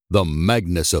The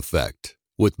Magnus Effect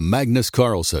with Magnus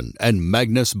Carlsen and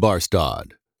Magnus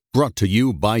Barstad. Brought to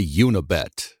you by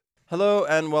Unibet. Hello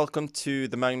and welcome to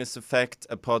The Magnus Effect,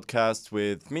 a podcast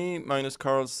with me, Magnus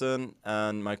Carlsen,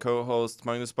 and my co-host,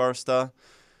 Magnus Barstad.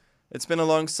 It's been a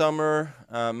long summer.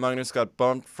 Magnus got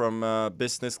bumped from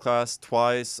business class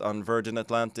twice on Virgin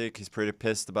Atlantic. He's pretty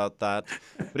pissed about that.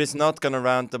 But he's not going to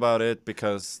rant about it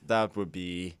because that would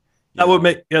be... That would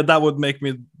make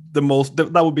me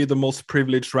that would be the most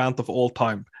privileged rant of all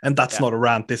time. And that's not a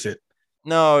rant, is it?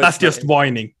 No, that's just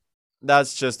whining.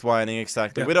 That's just whining,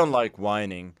 exactly. Yeah. We don't like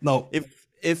whining. No.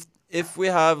 If we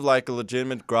have like a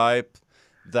legitimate gripe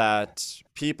that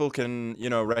people can,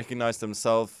 recognize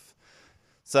themselves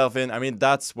in, I mean,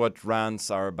 that's what rants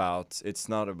are about. It's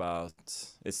not about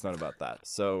that.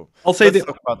 So I'll say let's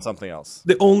talk about something else.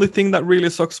 The only thing that really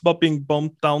sucks about being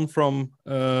bumped down from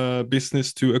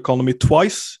business to economy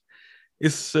twice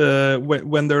is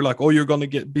when they're like, "Oh, you're gonna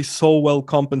be so well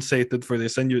compensated for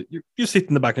this," and you sit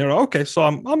in the back and you're like, "Okay, so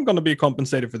I'm gonna be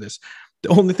compensated for this." The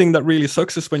only thing that really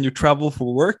sucks is when you travel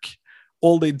for work.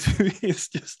 All they do is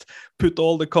just put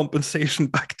all the compensation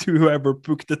back to whoever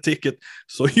booked the ticket,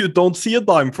 so you don't see a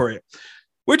dime for it,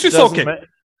 which is okay.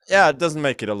 It doesn't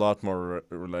make it a lot more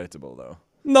relatable, though.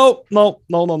 No.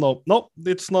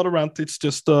 It's not a rant. It's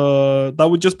just that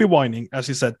would just be whining, as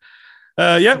you said.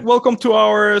 Welcome to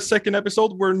our second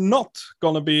episode. We're not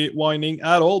gonna be whining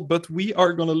at all, but we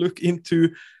are gonna look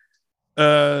into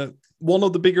one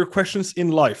of the bigger questions in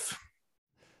life.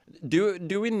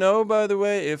 Do we know, by the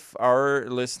way, if our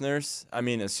listeners, I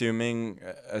mean, assuming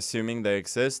they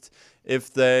exist,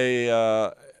 if they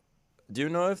do you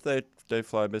know if they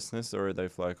fly business or they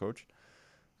fly coach?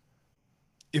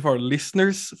 If our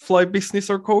listeners fly business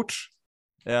or coach?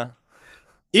 Yeah.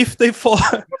 If they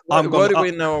fly, what do we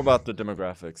know about the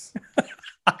demographics?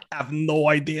 I have no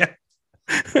idea.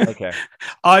 Okay.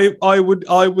 I would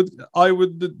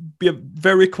be a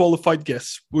very qualified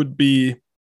guess would be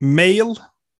male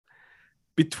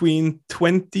between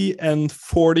 20 and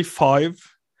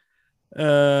 45.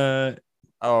 They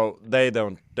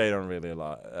don't really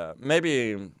allow.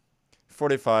 Maybe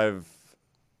 45.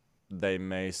 They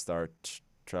may start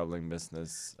traveling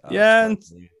business.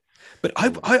 But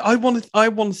I want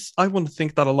to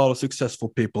think that a lot of successful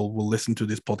people will listen to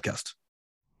this podcast,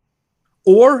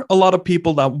 or a lot of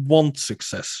people that want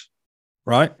success,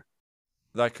 right?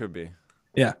 That could be.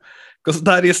 Yeah, because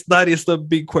that is the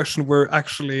big question we're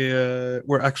actually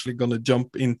gonna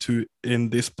jump into in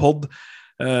this pod.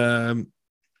 Because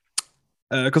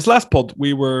last pod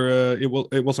we were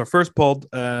it was our first pod,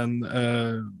 and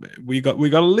we got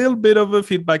a little bit of a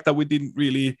feedback that we didn't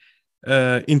really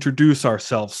introduce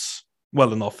ourselves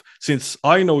well enough. Since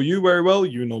I know you very well,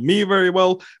 you know me very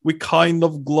well, we kind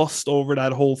of glossed over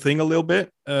that whole thing a little bit,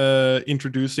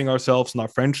 introducing ourselves and our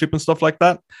friendship and stuff like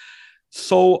that.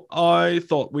 So I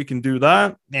thought we can do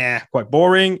that. Quite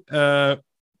boring. And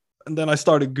then I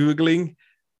started Googling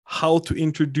how to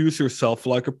introduce yourself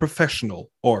like a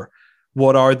professional, or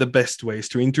what are the best ways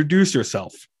to introduce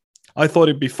yourself. I thought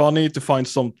it'd be funny to find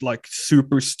some like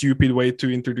super stupid way to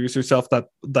introduce yourself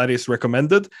that is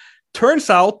recommended. Turns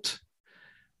out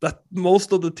that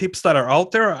most of the tips that are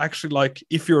out there are actually like,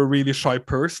 if you're a really shy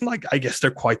person, like I guess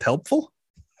they're quite helpful.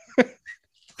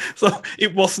 So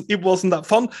it wasn't that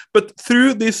fun. But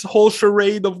through this whole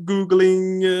charade of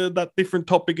Googling that different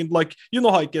topic, and like, you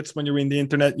know how it gets when you're in the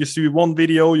internet, you see one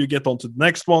video, you get onto the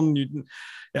next one.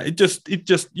 It just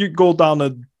you go down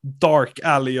a dark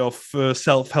alley of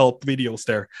self-help videos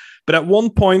there. But at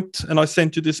one point, and I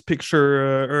sent you this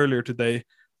picture earlier today,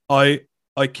 I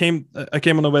came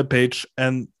on a webpage,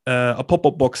 and a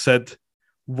pop-up box said,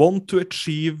 "Want to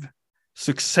achieve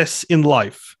success in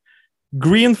life?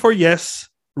 Green for yes,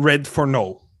 red for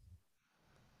no."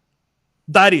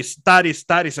 That is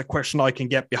a question I can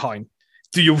get behind.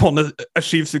 Do you want to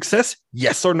achieve success?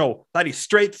 Yes or no? That is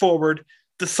straightforward.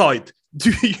 Decide.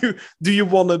 Do you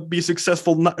want to be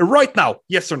successful right now?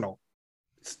 Yes or no?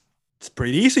 It's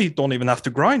pretty easy. You don't even have to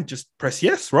grind. Just press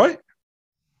yes, right?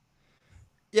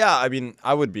 Yeah, I mean,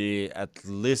 I would be at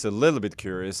least a little bit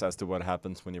curious as to what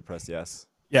happens when you press yes.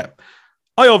 Yeah,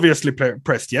 I obviously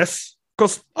pressed yes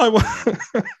because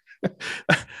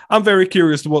I'm very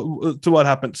curious to what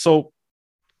happened. So,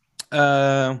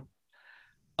 I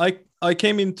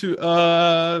came into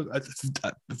a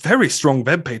very strong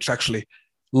webpage actually,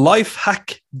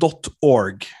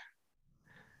 lifehack.org.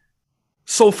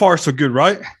 So far, so good,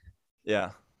 right?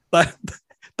 Yeah,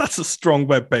 that's a strong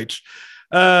webpage.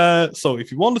 So if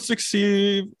you want to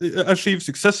achieve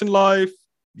success in life,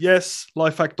 yes,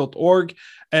 lifehack.org,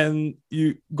 and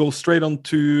you go straight on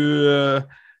to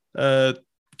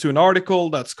to an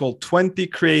article that's called 20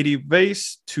 Creative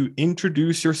Ways to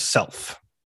Introduce Yourself.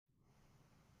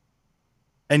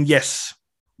 And yes,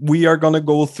 we are going to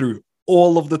go through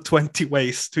all of the 20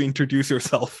 ways to introduce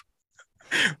yourself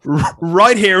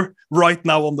right here, right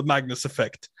now on the Magnus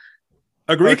Effect.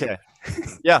 Agree? Okay.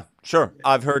 Yeah, sure.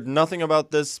 I've heard nothing about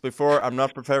this before. I'm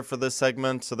not prepared for this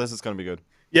segment, so this is going to be good.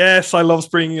 Yes, I love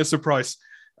bringing a surprise.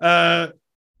 Also,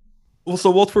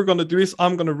 what we're going to do is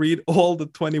I'm going to read all the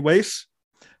 20 ways,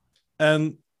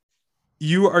 and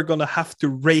you are going to have to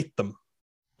rate them,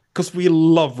 because we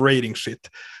love rating shit.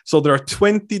 So there are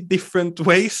 20 different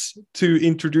ways to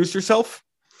introduce yourself.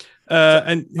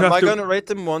 And you am I going to rate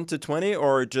them 1 to 20,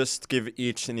 or just give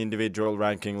each an individual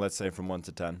ranking, let's say from 1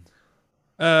 to 10?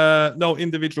 No,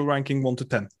 individual ranking 1 to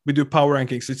 10. We do power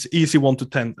rankings. It's easy 1 to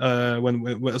 10.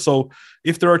 So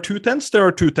if there are 2 10s, there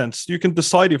are 2 10s. You can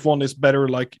decide if one is better,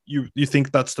 like you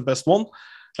think that's the best one.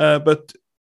 But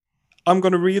I'm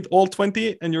going to read all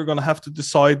 20, and you're going to have to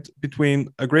decide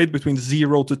between a grade between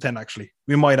 0 to 10, actually.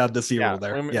 We might add the 0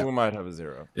 there. We might have a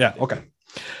 0. Yeah, okay.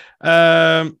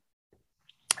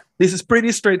 This is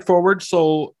pretty straightforward.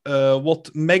 So what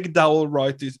Meg Dowell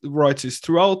writes is,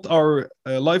 throughout our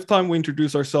lifetime, we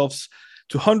introduce ourselves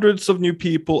to hundreds of new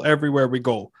people everywhere we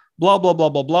go. Blah, blah, blah,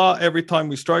 blah, blah. Every time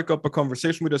we strike up a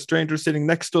conversation with a stranger sitting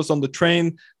next to us on the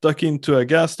train, duck into a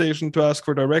gas station to ask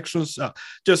for directions.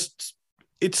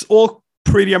 It's all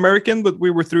pretty American, but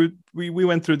we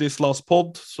went through this last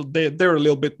pod, so they're a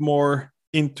little bit more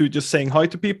into just saying hi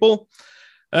to people.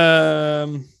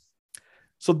 So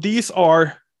these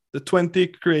are the 20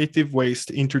 creative ways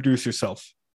to introduce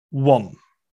yourself. 1.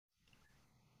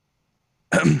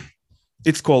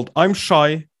 It's called I'm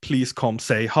shy, please come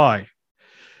say hi.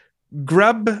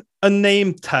 Grab a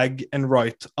name tag and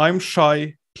write I'm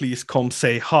shy, please come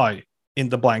say hi in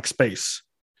the blank space.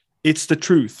 It's the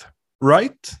truth,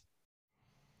 right?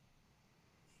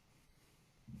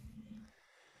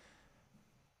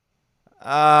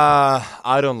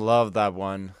 I don't love that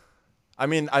one. I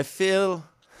mean, I feel...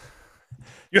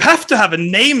 You have to have a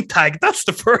name tag. That's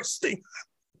the first thing.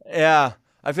 Yeah,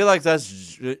 I feel like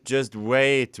that's just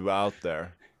way too out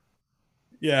there.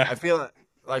 Yeah. I feel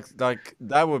like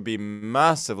that would be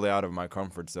massively out of my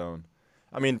comfort zone.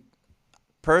 I mean,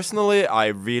 personally, I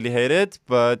really hate it,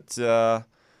 but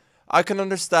I can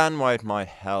understand why it might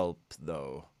help,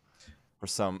 though, for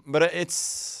some. But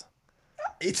it's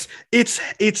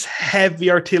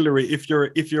heavy artillery if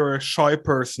you're a shy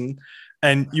person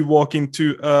and you walk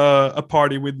into a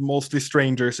party with mostly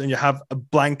strangers and you have a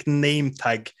blank name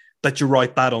tag that you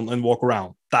write that on and walk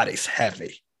around. That is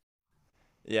heavy.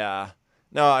 Yeah.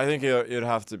 No, I think you'd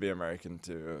have to be American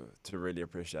to really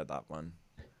appreciate that one.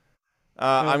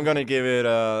 I'm gonna give it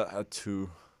a 2.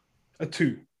 A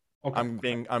 2. Okay. I'm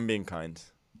being kind.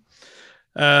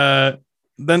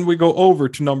 Then we go over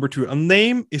to number 2. A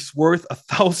name is worth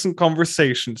 1,000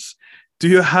 conversations. Do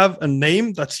you have a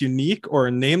name that's unique or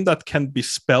a name that can be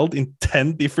spelled in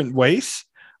 10 different ways?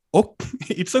 Oh,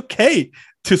 it's okay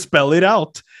to spell it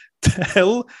out.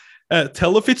 Tell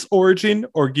of its origin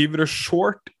or give it a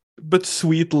short but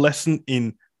sweet lesson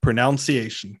in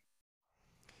pronunciation.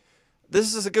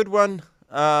 This is a good one.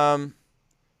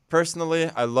 Personally,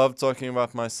 I love talking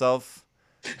about myself.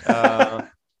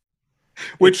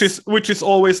 Which is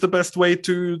always the best way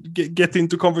to get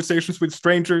into conversations with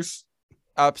strangers.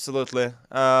 Absolutely.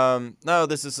 No,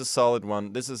 this is a solid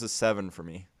one. This is a 7 for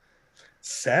me.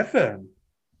 7?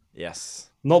 Yes.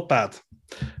 Not bad.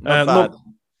 Not bad.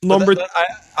 Number.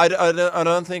 I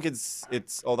don't think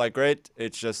it's all that great.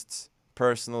 It's just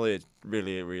personally, it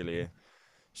really, really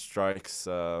strikes.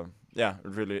 Yeah,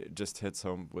 it really just hits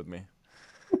home with me.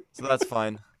 So that's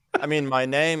fine. I mean, my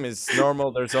name is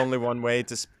normal. There's only one way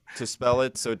to spell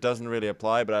it, so it doesn't really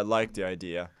apply. But I like the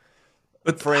idea.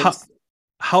 But for instance,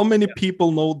 how many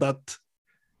people know that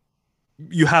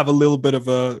you have a little bit of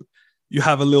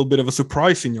a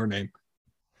surprise in your name?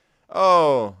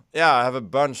 Oh, yeah, I have a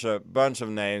bunch of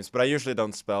names, but I usually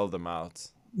don't spell them out.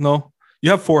 No, you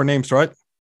have 4 names, right?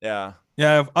 Yeah.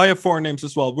 Yeah, I have 4 names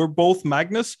as well. We're both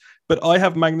Magnus, but I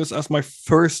have Magnus as my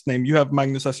first name. You have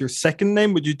Magnus as your second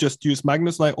name, but you just use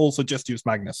Magnus, and I also just use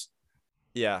Magnus.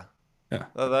 Yeah. Yeah.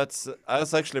 That's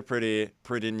actually pretty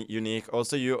unique.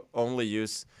 Also, you only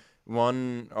use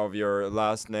one of your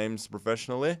last names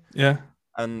professionally. Yeah.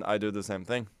 And I do the same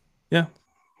thing. Yeah.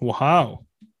 Wow.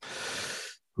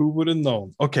 Who would have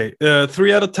known? Okay,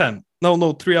 3 out of 10.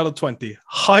 No, 3 out of 20.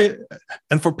 High.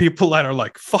 And for people that are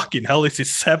like, fucking hell, is it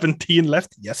 17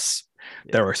 left? Yes,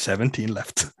 yeah. There are 17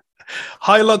 left.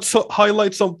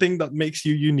 Highlight something that makes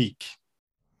you unique.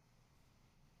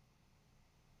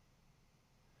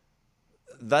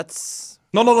 That's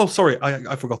No. Sorry,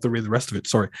 I forgot to read the rest of it.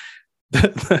 Sorry.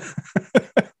 That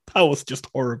was just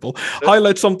horrible.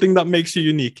 Highlight something that makes you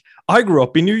unique. I grew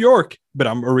up in New York, but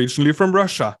I'm originally from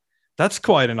Russia. That's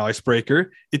quite an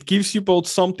icebreaker. It gives you both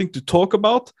something to talk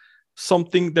about,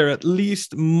 something they're at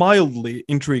least mildly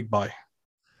intrigued by.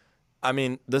 I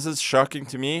mean, this is shocking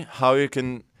to me how you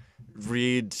can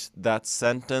read that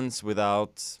sentence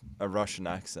without a Russian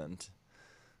accent.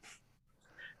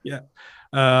 Yeah.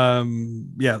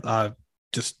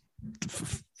 Just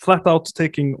flat out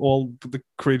taking all the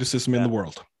criticism in the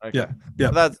world. Okay.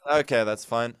 Yeah. That's okay. That's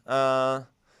fine.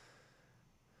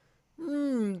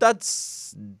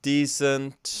 That's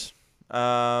decent.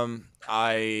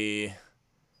 I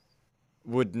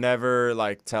would never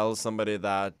like tell somebody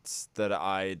that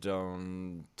I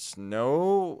don't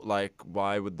know. Like,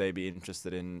 why would they be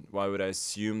interested in? Why would I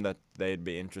assume that they'd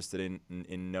be interested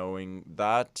in knowing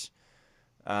that?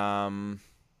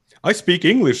 I speak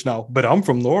English now, but I'm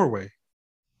from Norway.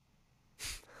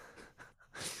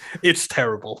 It's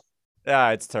terrible. Yeah,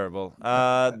 it's terrible.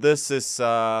 This is.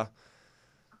 I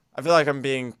feel like I'm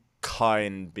being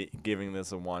kind, giving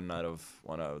this a 1 out of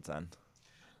 10.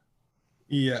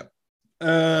 Yeah.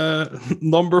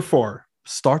 Number 4.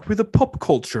 Start with a pop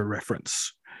culture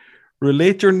reference.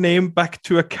 Relate your name back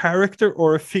to a character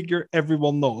or a figure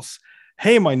everyone knows.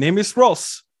 Hey, my name is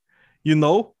Ross. You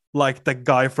know, like the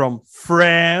guy from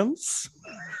France.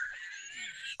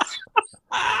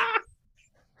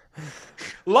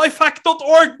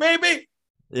 Lifehack.org, baby.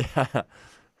 Yeah,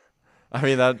 I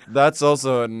mean that's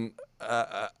also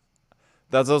a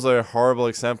horrible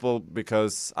example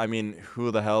because I mean,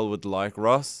 who the hell would like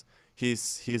Ross?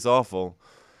 He's awful.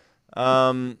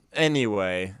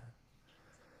 Anyway.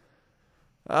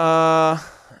 No,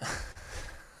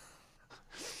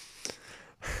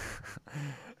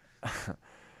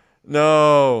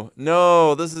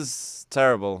 this is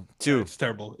terrible. 2. It's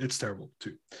terrible. It's terrible.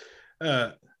 2.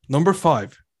 Number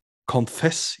 5.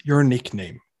 Confess your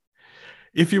nickname.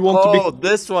 If you want to be...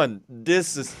 This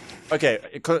is...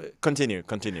 Okay, continue,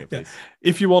 please. Yeah.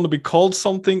 If you want to be called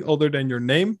something other than your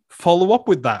name, follow up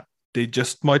with that. They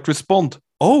just might respond,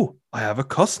 oh, I have a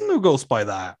cousin who goes by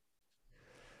that.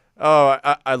 Oh,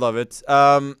 I love it.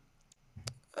 I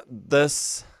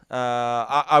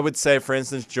would say, for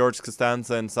instance, George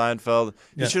Costanza in Seinfeld,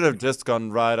 he should have just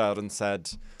gone right out and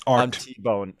said, Art. I'm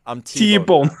T-Bone.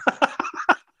 T-Bone.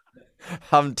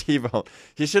 I'm T-Bone.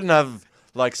 He shouldn't have,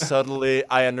 like, subtly,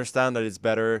 I understand that it's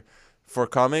better for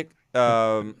comic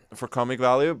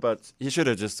value, but he should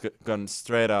have just gone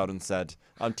straight out and said,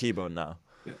 I'm T-Bone now.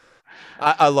 Yeah.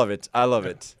 I love it.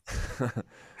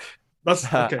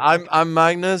 That's okay. I'm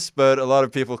Magnus, but a lot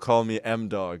of people call me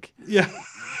M-Dog. Yeah.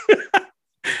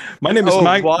 My name is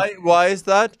Magnus. Why is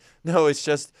that? No, it's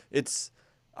just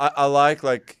I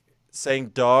like saying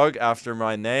dog after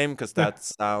my name because that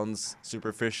sounds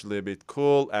superficially a bit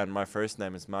cool, and my first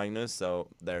name is Magnus, so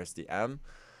there's the M,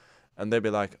 and they'd be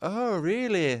like, "Oh,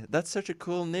 really? That's such a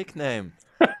cool nickname."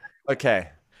 Okay.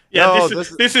 Yeah,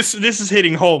 this is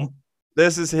hitting home.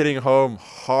 This is hitting home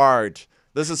hard.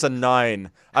 This is a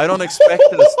 9. I don't expect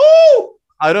this.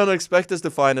 I don't expect us to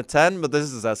find a 10, but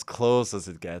this is as close as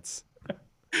it gets.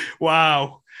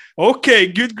 Wow. Okay,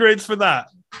 good grades for that.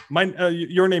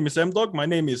 Your name is M-Dog. My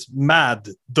name is Mad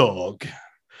Dog.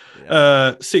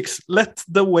 Yeah. 6. Let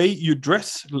the way you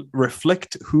dress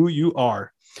reflect who you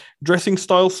are. Dressing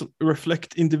styles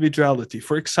reflect individuality.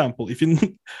 For example,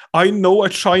 I know a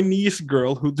Chinese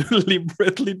girl who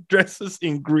deliberately dresses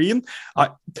in green.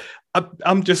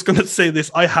 I'm just gonna say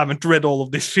this. I haven't read all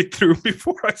of this shit through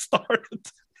before I started.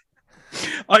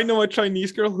 I know a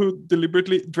Chinese girl who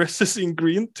deliberately dresses in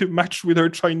green to match with her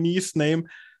Chinese name,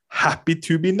 Happy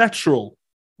to be Natural.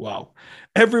 Wow.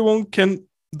 Everyone can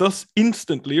thus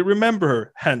instantly remember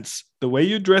her. Hence, the way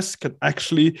you dress can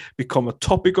actually become a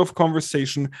topic of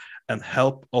conversation and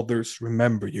help others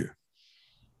remember you.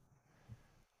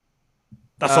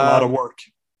 That's a lot of work.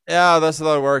 Yeah, that's a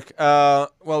lot of work.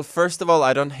 Well, first of all,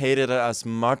 I don't hate it as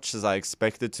much as I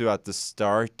expected to at the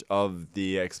start of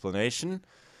the explanation.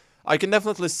 I can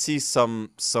definitely see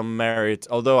some merit,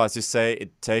 although, as you say,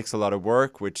 it takes a lot of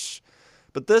work,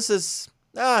 but this is,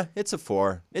 it's a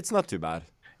 4. It's not too bad.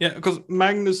 Yeah, because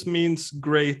Magnus means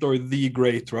great or the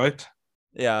great, right?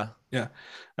 Yeah. Yeah.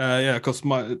 Because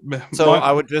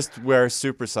I would just wear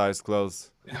supersized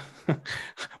clothes.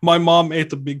 My mom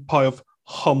ate a big pie of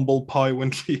humble pie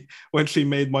when she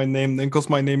made my name, then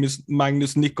because my name is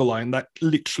Magnus Nikolai, and that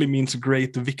literally means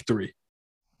great victory.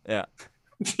 Yeah.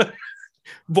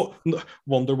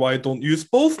 Wonder why I don't use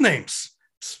both names.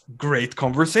 It's great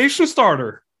conversation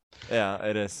starter. Yeah,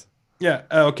 it is. Yeah,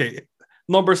 okay.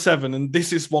 Number 7, and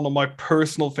this is one of my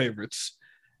personal favorites.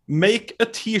 Make a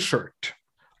t-shirt.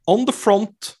 On the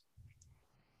front,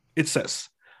 it says,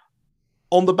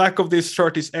 on the back of this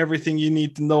shirt is everything you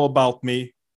need to know about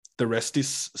me. The rest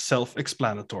is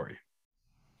self-explanatory.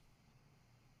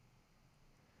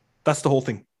 That's the whole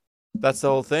thing. That's the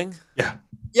whole thing? Yeah.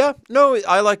 Yeah, no,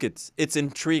 I like it. It's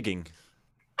intriguing.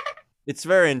 It's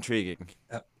very intriguing.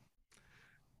 Yeah.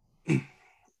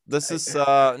 This is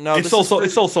no. It's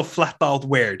also flat out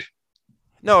weird.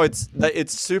 No, it's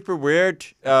super weird,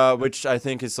 which I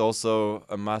think is also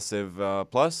a massive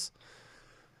plus.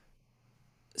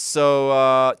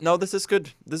 So no, this is good.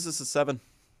 This is a 7.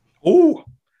 Oh,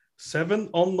 7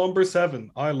 on number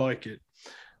 7. I like it.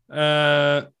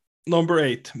 Number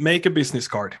 8, make a business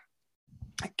card.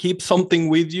 Keep something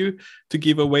with you to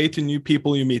give away to new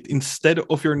people you meet. Instead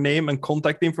of your name and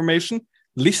contact information,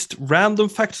 list random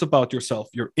facts about yourself,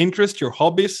 your interests, your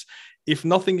hobbies. If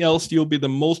nothing else, you'll be the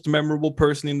most memorable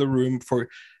person in the room for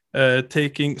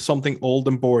taking something old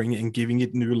and boring and giving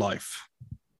it new life.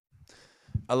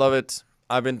 I love it.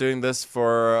 I've been doing this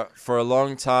for a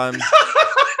long time.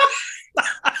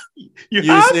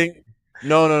 Using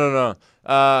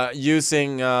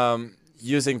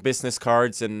using business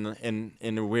cards in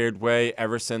a weird way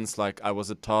ever since like I was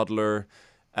a toddler,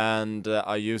 and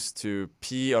I used to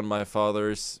pee on my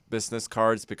father's business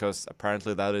cards because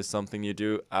apparently that is something you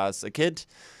do as a kid.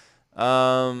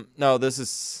 No, this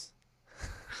is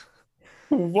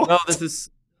What? no, this is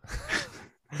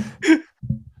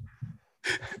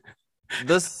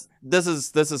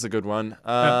this is a good one.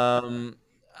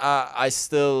 I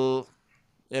still,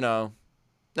 no,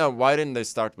 why didn't they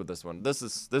start with this one? This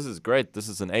is great. This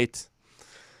is an 8.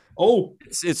 Oh,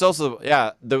 it's also,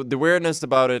 yeah, the weirdness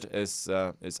about it is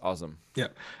awesome. yeah,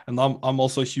 and I'm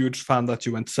also a huge fan that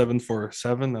you went 7 for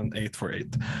 7 and 8 for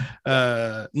 8.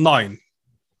 9.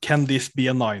 Can this be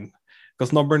a 9?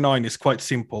 Because number 9 is quite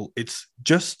simple. It's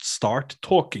just start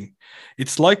talking.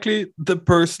 It's likely the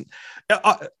person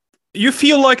you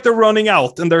feel like they're running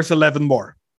out and there's 11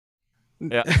 more.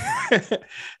 Yeah.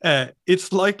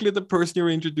 It's likely the person you're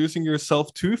introducing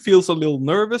yourself to feels a little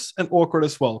nervous and awkward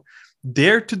as well.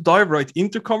 Dare to dive right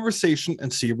into conversation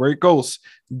and see where it goes.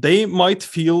 They might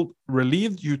feel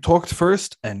relieved you talked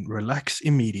first and relax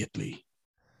immediately.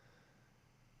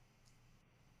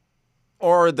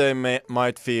 Or they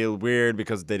might feel weird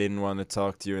because they didn't want to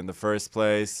talk to you in the first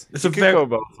place. It's it could go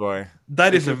both ways.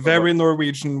 That is a very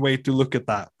Norwegian way to look at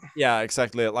that. Yeah,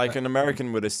 exactly. Like an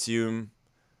American would assume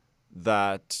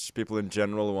that people in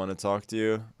general want to talk to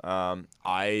you.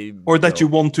 Or that you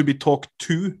want to be talked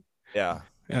to. Yeah.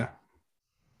 Yeah.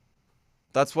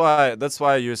 That's why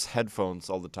I use headphones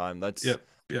all the time. That's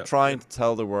trying to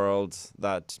tell the world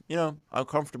that, I'm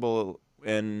comfortable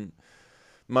in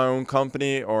my own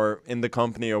company or in the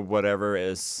company or whatever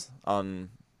is on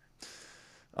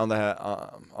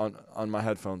my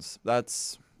headphones.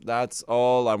 That's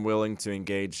all I'm willing to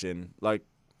engage in. Like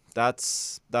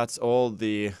that's all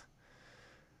the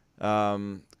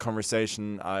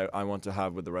conversation I want to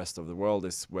have with the rest of the world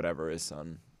is whatever is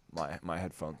on my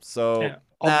headphones. So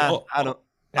I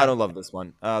don't love this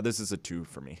one. This is a 2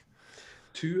 for me.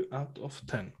 2 out of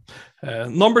 10.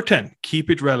 Number 10, keep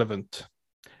it relevant.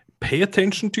 Pay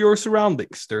attention to your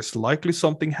surroundings. There's likely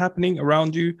something happening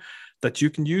around you that you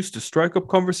can use to strike up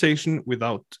conversation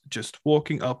without just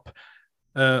walking up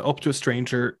to a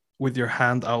stranger with your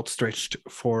hand outstretched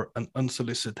for an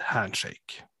unsolicited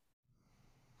handshake.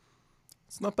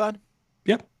 It's not bad.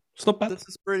 Yeah, it's not bad. This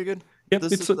is pretty good. Yeah,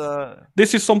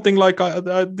 this is something like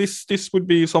this would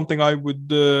be something I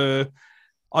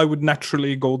would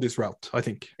naturally go this route, I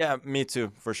think. Yeah, me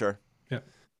too, for sure. Yeah.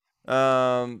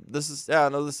 This is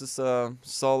a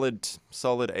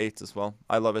solid 8 as well.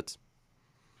 I love it.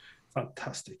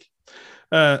 Fantastic.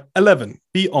 11.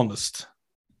 Be honest.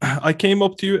 I came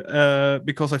up to you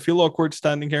because I feel awkward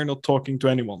standing here not talking to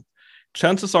anyone.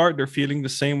 Chances are they're feeling the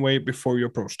same way before you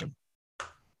approach them.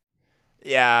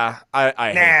 Yeah, I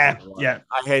hate that one. Yeah.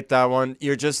 I hate that one.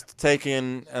 You're just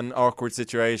taking an awkward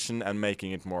situation and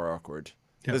making it more awkward.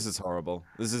 Yeah. This is horrible.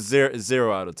 This is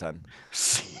 0 out of 10.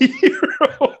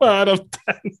 0 out of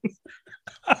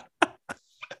 10.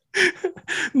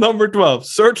 Number 12.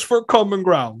 Search for common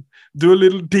ground. Do a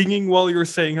little dinging while you're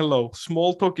saying hello.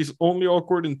 Small talk is only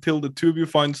awkward until the two of you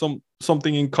find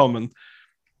something in common.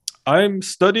 I'm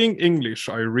studying English.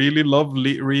 I really love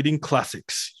reading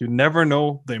classics. You never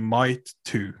know, they might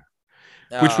too.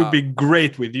 Which would be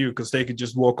great with you because they could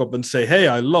just walk up and say, hey,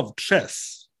 I love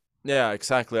chess. Yeah,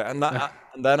 exactly. And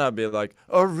then I'd be like,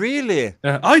 oh, really?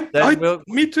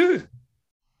 Me too.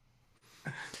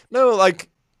 No, like,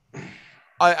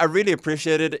 I really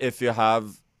appreciate it if you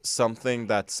have something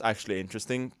that's actually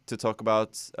interesting to talk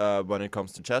about when it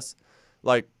comes to chess.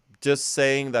 Like, just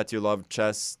saying that you love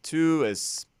chess too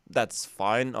that's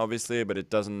fine, obviously, but it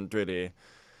doesn't really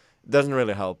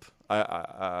help.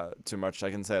 Too much.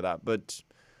 I can say that, but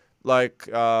like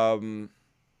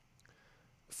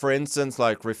for instance,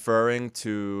 like referring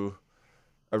to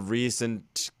a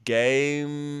recent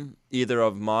game, either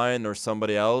of mine or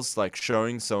somebody else, like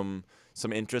showing some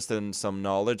interest and some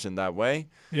knowledge in that way.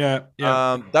 Yeah.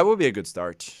 That would be a good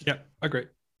start. Yeah, agree.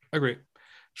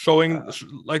 Showing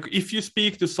like if you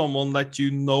speak to someone that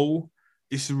you know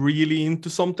is really into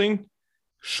something,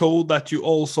 show that you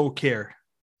also care.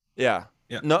 Yeah.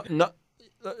 Yeah. Not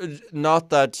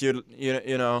that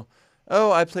you know.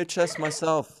 Oh, I play chess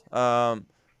myself.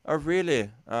 Oh, really?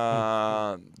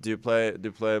 Do you play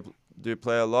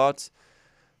a lot?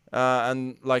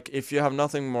 And like, if you have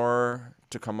nothing more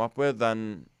to come up with,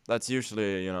 then that's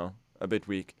usually a bit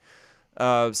weak.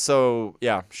 So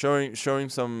yeah, showing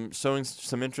some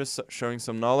interest, showing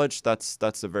some knowledge.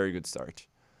 That's a very good start.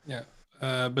 Yeah.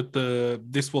 But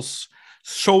this was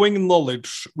showing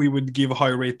knowledge. We would give high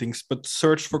ratings, but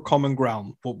search for common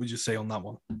ground. What would you say on that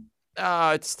one?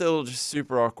 It's still just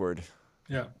super awkward.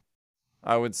 Yeah.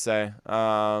 I would say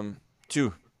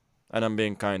 2, and I'm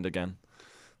being kind again.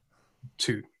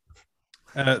 2.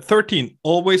 13.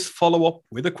 Always follow up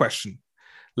with a question.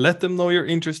 Let them know you're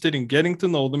interested in getting to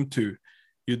know them too.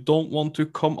 You don't want to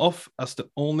come off as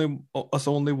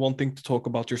only wanting to talk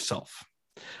about yourself.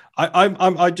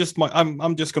 I'm just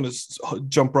gonna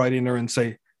jump right in there and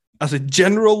say, as a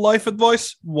general life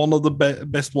advice, one of the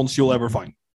best ones you'll ever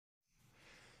find.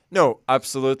 No,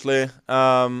 absolutely.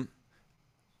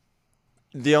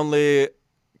 The only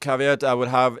caveat I would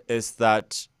have is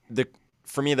that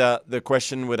for me the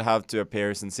question would have to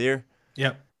appear sincere.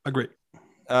 Yeah, agree.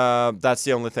 That's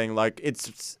the only thing. Like,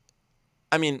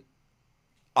 I mean,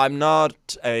 I'm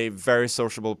not a very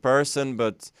sociable person,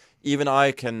 but even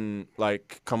I can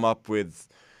like come up with,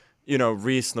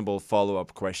 reasonable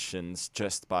follow-up questions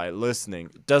just by listening.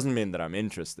 It doesn't mean that I'm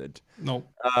interested. No.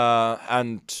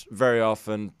 And very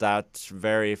often that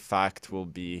very fact will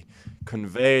be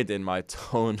conveyed in my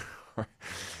tone or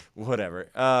whatever.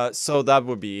 So that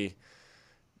would be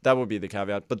the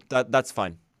caveat, but that's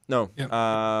fine. No,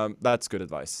 yeah. That's good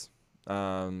advice.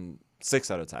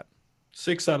 6 out of 10.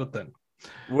 6 out of 10.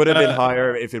 Would have been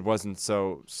higher if it wasn't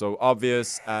so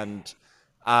obvious. And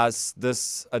as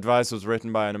this advice was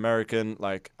written by an American,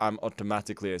 like, I'm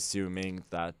automatically assuming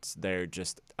that they're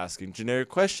just asking generic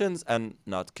questions and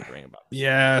not caring about it.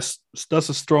 Yes, that's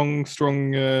a strong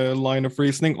line of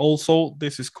reasoning. Also,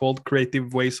 this is called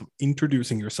creative ways of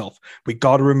introducing yourself. We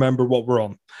got to remember what we're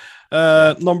on.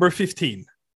 Number 15.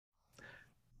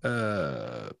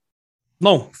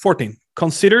 14.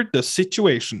 Consider the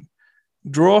situation.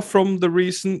 Draw from the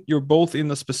reason you're both in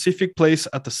a specific place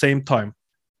at the same time.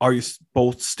 Are you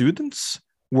both students,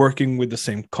 working with the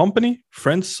same company,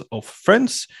 friends of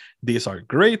friends? These are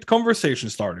great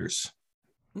conversation starters.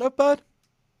 Not bad.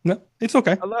 No, it's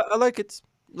okay. I like it.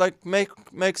 Like, make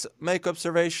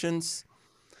observations,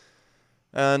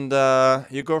 and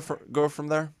you go from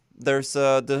there. There's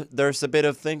a bit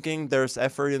of thinking. There's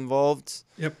effort involved.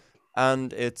 Yep.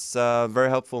 And it's very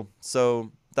helpful.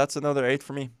 So that's another 8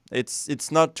 for me.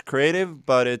 It's not creative,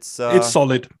 but it's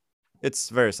solid. It's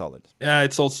very solid. Yeah,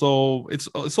 it's also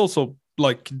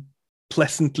like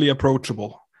pleasantly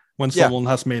approachable when someone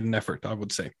has made an effort, I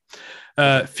would say.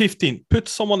 15. Put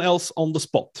someone else on the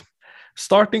spot.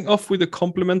 Starting off with a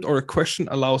compliment or a question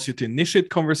allows you to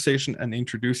initiate conversation and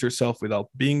introduce yourself without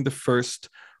being the first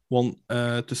one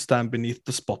to stand beneath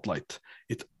the spotlight.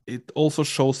 It also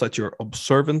shows that you're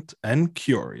observant and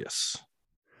curious.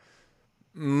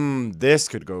 This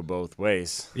could go both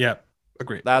ways. Yeah,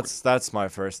 agree. That's my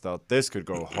first thought. This could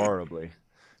go horribly.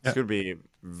 This could be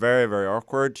very, very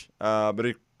awkward, but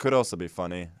it could also be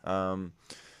funny.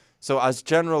 So as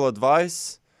general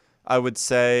advice, I would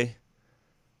say,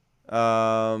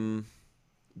 don't.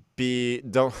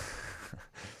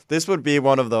 This would be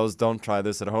one of those, don't try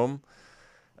this at home,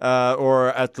 or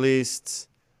at least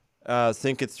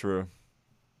think it through.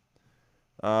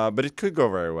 But it could go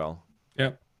very well.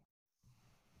 Yeah.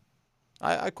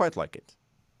 I quite like it.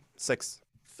 6.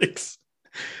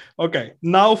 Okay,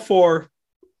 now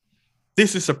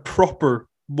this is a proper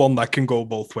one that can go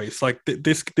both ways. Like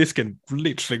this can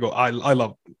literally go. I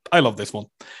love this one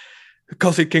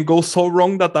because it can go so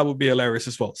wrong that would be hilarious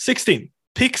as well. 16.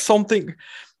 Pick something.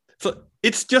 So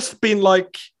it's just been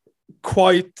like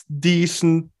quite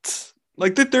decent.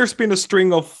 Like there's been a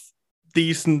string of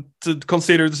decent to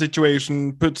consider the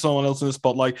situation, put someone else in the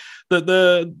spotlight.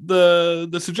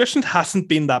 The suggestion hasn't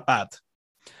been that bad.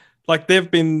 Like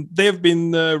they've been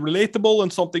relatable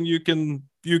and something you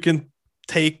can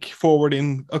take forward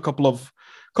in a couple of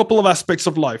aspects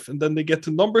of life. And then they get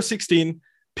to number 16.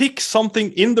 Pick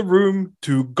something in the room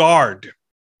to guard.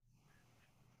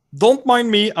 Don't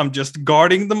mind me, I'm just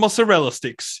guarding the mozzarella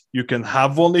sticks. You can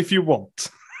have one if you want.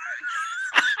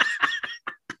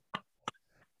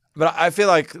 But I feel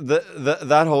like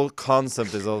that whole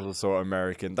concept is also so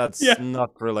American. That's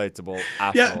not relatable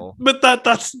at all. But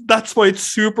that's why it's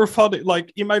super funny.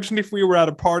 Like, imagine if we were at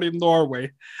a party in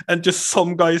Norway and just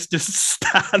some guys just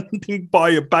standing by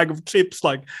a bag of chips,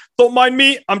 like, don't mind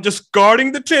me, I'm just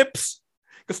guarding the chips.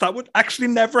 Because that would actually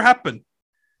never happen.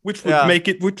 Which would make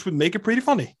it pretty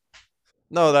funny.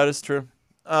 No, that is true.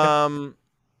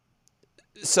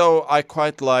 So I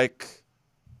quite like.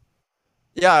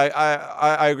 Yeah,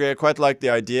 I agree. I quite like the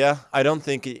idea. I don't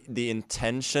think the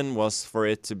intention was for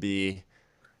it to be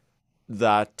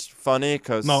that funny.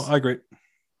 Cause no, I agree.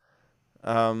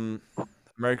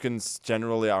 Americans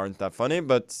generally aren't that funny,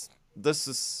 but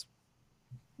this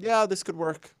could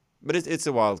work. But it's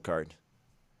a wild card.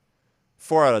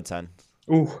 4 out of 10.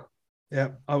 Ooh,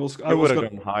 yeah. I would have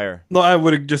gone higher. No, I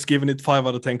would have just given it 5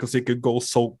 out of 10 because it could go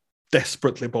so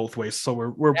desperately both ways. So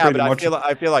we're pretty much.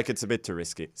 I feel like it's a bit too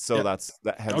risky. So that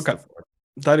hence okay.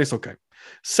 That is okay.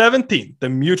 17. The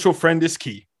mutual friend is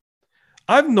key.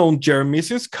 I've known Jeremy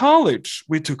since college.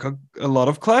 We took a lot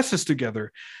of classes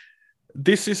together.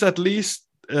 This at least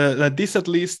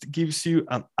gives you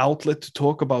an outlet to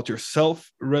talk about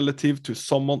yourself relative to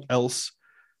someone else.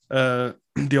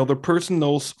 The other person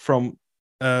knows from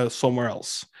somewhere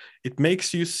else. It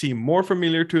makes you seem more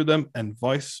familiar to them and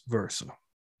vice versa.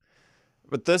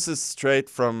 But this is straight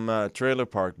from Trailer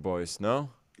Park Boys,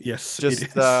 no? Yes, just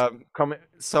it is.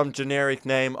 Some generic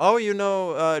name.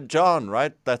 Oh, John,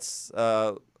 right? That's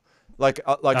like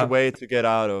a way to get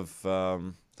out of.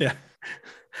 Yeah.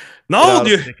 No,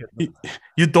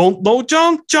 you don't know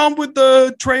John. John with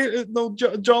the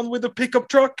John with the pickup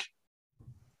truck.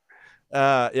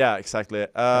 Yeah, exactly.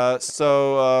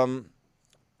 So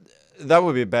that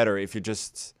would be better if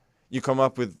you come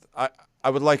up with. I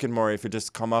would like it more if you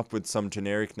just come up with some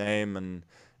generic name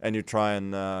and you try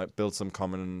and build some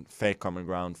fake common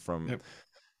ground from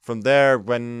there.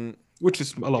 Which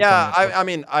is a lot. Yeah, I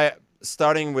mean,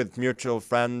 starting with mutual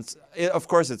friends. Of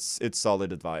course, it's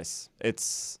solid advice.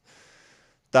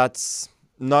 That's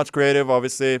not creative,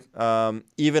 obviously.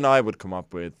 Even I would come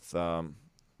up with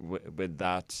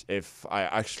that if I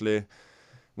actually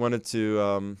wanted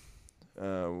to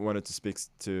speak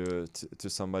to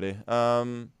somebody.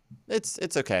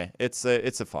 It's okay. It's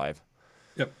a 5.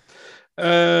 Yep.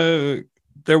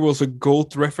 There was a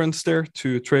GOAT reference there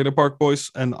to Trailer Park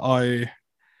Boys, and I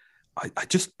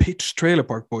just pitched Trailer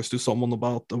Park Boys to someone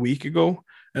about a week ago,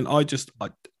 and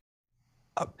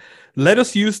let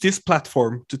us use this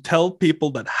platform to tell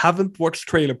people that haven't watched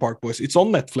Trailer Park Boys. It's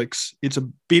on Netflix. It's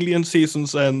 1 billion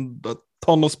seasons and a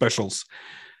ton of specials.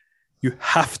 You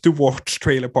have to watch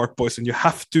Trailer Park Boys, and you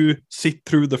have to sit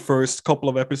through the first couple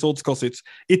of episodes because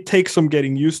it takes some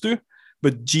getting used to.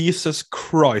 But Jesus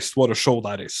Christ, what a show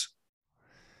that is!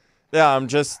 Yeah, I'm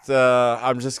just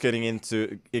getting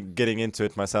into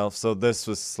it myself. So this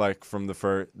was like from the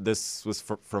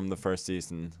first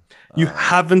season. You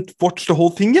haven't watched the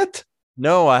whole thing yet?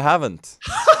 No, I haven't.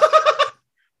 Oh,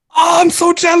 I'm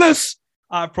so jealous.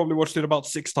 I've probably watched it about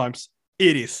 6 times.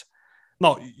 It is.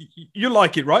 No, you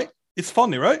like it, right? It's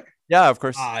funny, right? Yeah, of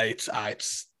course.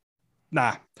 It's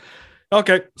nah.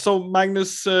 Okay, so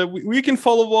Magnus, we can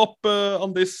follow up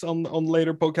on this on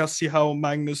later podcasts. See how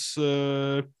Magnus.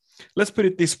 Let's put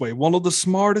it this way: one of the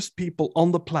smartest people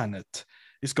on the planet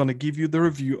is going to give you the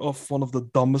review of one of the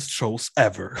dumbest shows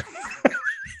ever.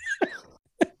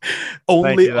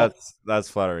 Only that's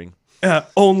flattering.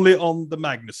 Only on the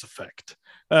Magnus Effect.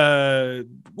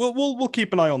 We'll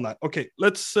keep an eye on that. Okay,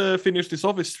 let's finish this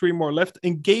off. It's 3 more left.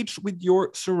 Engage with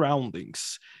your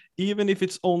surroundings. Even if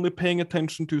it's only paying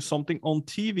attention to something on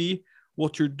TV,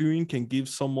 what you're doing can give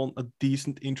someone a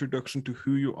decent introduction to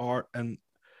who you are and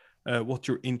what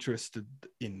you're interested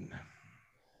in.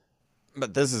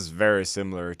 But this is very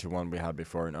similar to one we had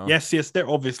before, no? Yes, they're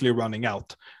obviously running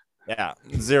out. Yeah,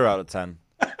 0 out of 10.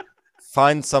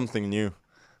 Find something new.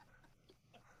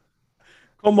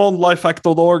 Come on,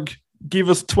 lifehack.org. Give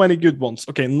us 20 good ones.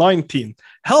 Okay, 19.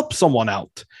 Help someone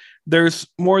out. There's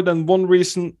more than one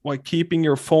reason why keeping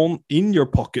your phone in your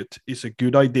pocket is a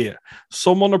good idea.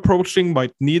 Someone approaching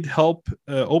might need help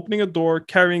opening a door,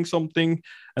 carrying something,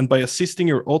 and by assisting,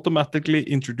 you're automatically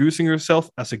introducing yourself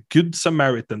as a good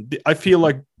Samaritan. I feel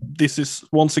like this is,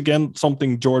 once again,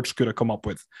 something George could have come up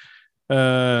with.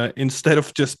 Instead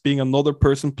of just being another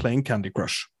person playing Candy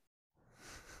Crush.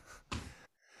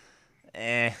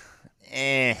 eh,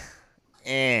 eh,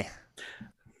 eh.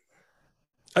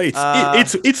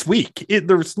 It's weak.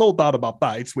 There's no doubt about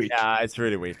that. It's weak. Yeah, it's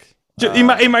really weak.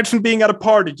 Imagine being at a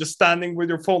party, just standing with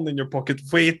your phone in your pocket,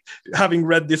 having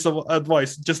read this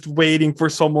advice, just waiting for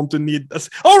someone to need.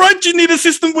 All right, you need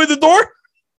assistance with the door.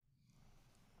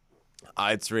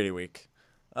 It's really weak.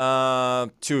 2.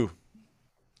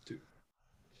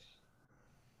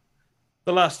 The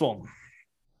last one.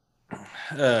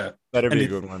 Better be a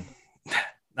good one.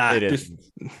 It is.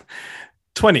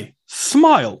 20.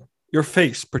 Smile. Your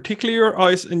face, particularly your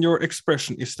eyes and your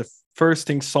expression, is the first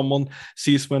thing someone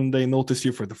sees when they notice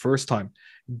you for the first time.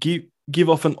 Give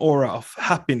off an aura of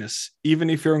happiness, even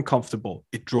if you're uncomfortable.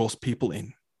 It draws people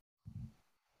in.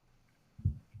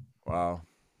 Wow.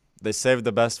 They saved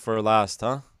the best for last,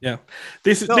 huh? Yeah.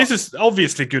 This is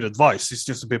obviously good advice. It's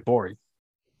just a bit boring.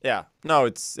 Yeah. No,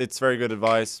 it's very good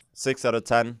advice. 6 out of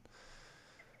 10.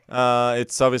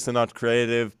 It's obviously not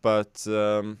creative, but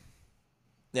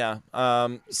yeah.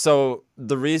 So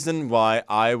the reason why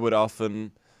I would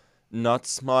often not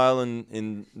smile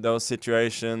in those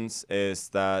situations is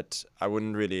that I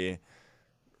wouldn't really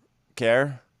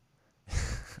care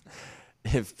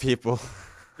if people.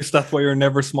 Is that why you're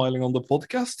never smiling on the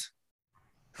podcast?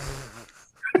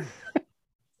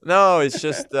 No, it's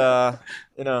just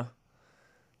you know.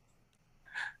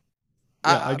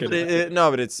 Yeah, I get it.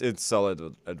 No, but it's solid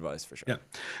advice for sure. Yeah.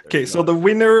 Okay, so the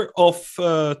winner of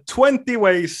 20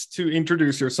 ways to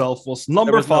introduce yourself was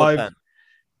number 5. No 10.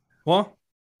 What?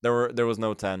 There was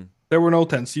no 10. There were no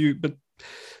 10s. But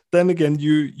then again,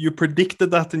 you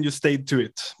predicted that and you stayed to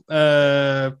it.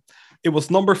 It was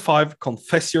number 5.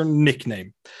 Confess your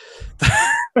nickname.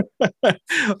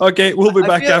 Okay, we'll be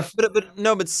back after.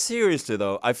 But seriously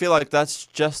though, I feel like that's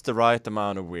just the right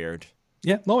amount of weird.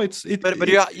 Yeah, no,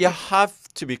 But you have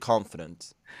to be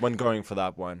confident when going for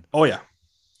that one. Oh yeah,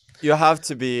 you have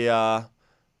to be.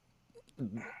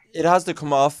 It has to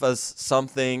come off as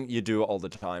something you do all the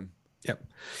time. Yeah.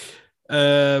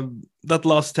 That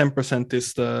last 10%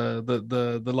 is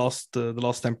the last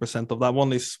 10% of that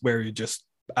one is where you just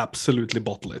absolutely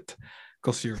bottle it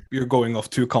because you're going off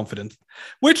too confident,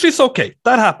 which is okay.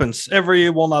 That happens every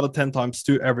 1 out of 10 times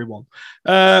to everyone.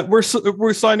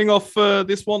 We're signing off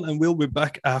this one, and we'll be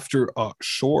back after a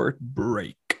short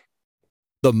break.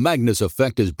 The Magnus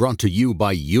Effect is brought to you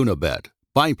by Unibet.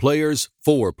 By players,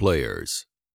 for players.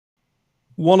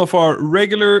 One of our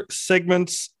regular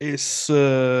segments is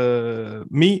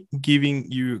me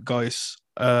giving you guys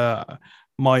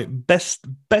my best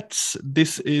bets.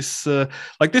 This is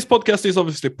this podcast is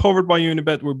obviously powered by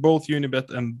Unibet. We're both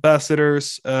Unibet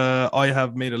ambassadors. I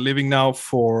have made a living now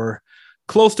for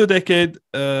close to a decade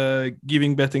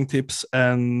giving betting tips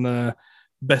and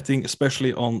betting,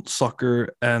 especially on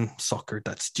soccer.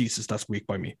 That's weak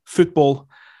by me. Football.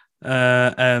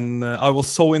 And I was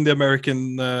so in the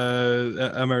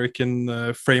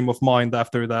American frame of mind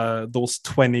after those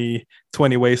 20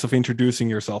 ways of introducing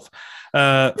yourself.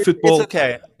 Football. It's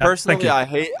okay. Personally, I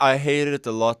hate it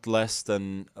a lot less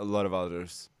than a lot of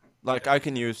others. Like I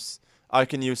can use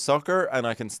soccer and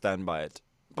I can stand by it,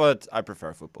 but I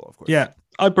prefer football, of course. Yeah,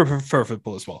 I prefer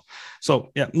football as well. So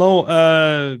yeah,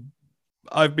 no.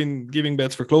 I've been giving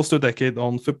bets for close to a decade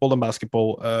on football and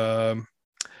basketball.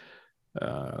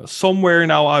 Somewhere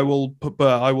now I will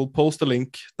post a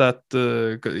link that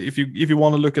if you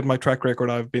want to look at my track record,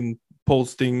 I've been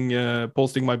posting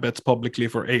my bets publicly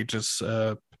for ages.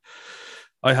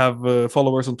 I have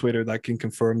followers on Twitter that can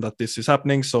confirm that this is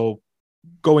happening, so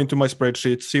go into my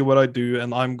spreadsheet, see what I do,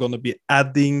 and I'm going to be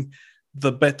adding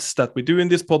the bets that we do in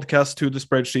this podcast to the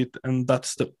spreadsheet, and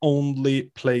that's the only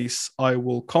place I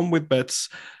will come with bets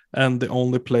and the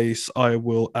only place I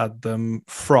will add them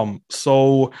from.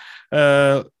 So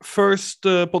first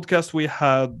podcast, we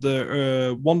had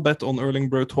one bet on Erling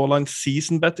Braut Haaland,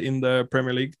 season bet in the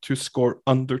Premier League to score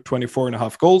under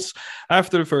 24.5 goals.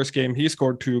 After the first game, he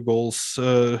scored 2 goals.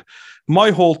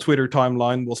 My whole Twitter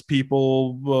timeline was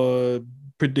people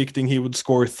predicting he would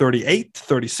score 38,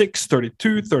 36,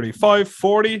 32, 35,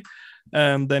 40.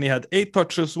 And then he had 8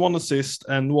 touches, 1 assist,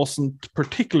 and wasn't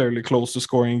particularly close to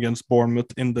scoring against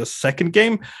Bournemouth in the second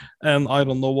game. And I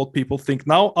don't know what people think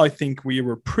now. I think we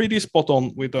were pretty spot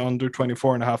on with the under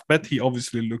 24.5 bet. He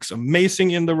obviously looks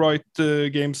amazing in the right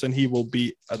games, and he will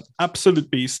be an absolute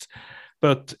beast.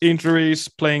 But injuries,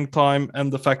 playing time,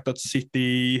 and the fact that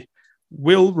City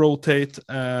will rotate.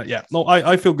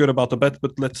 I feel good about the bet,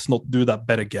 but let's not do that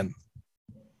bet again.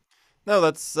 No,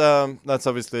 that's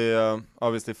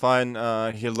obviously fine.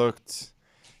 He looked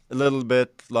a little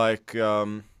bit like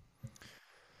you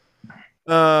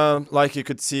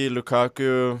could see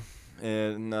Lukaku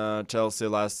in Chelsea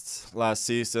last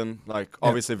season. Like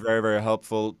obviously very very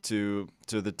helpful to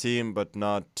the team, but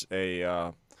not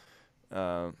a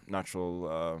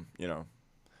natural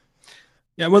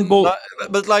Yeah, when both.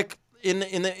 but like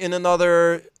in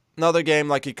another game,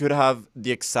 like he could have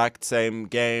the exact same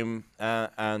game,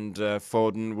 and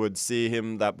Foden would see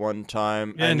him that one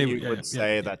time, Yeah, and and he would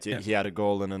say that he had a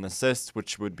goal and an assist,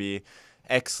 which would be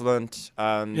excellent,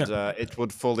 and it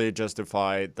would fully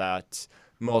justify that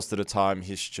most of the time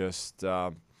he's just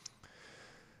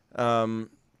occupying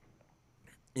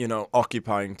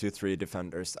 2-3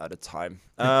 defenders at a time.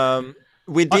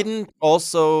 We didn't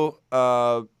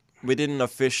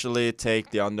officially take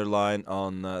the underline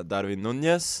on Darwin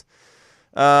Nunez,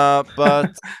 but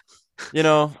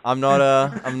I'm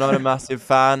not a massive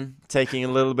fan. Taking a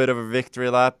little bit of a victory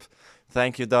lap.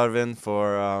 Thank you, Darwin,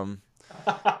 for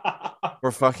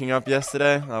fucking up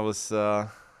yesterday. That was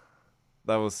a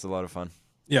lot of fun.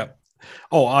 Yeah.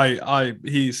 Oh,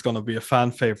 he's gonna be a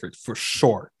fan favorite for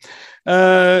sure.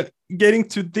 Getting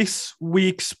to this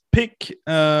week's pick,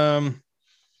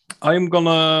 I am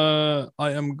gonna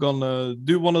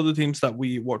do one of the teams that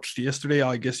we watched yesterday.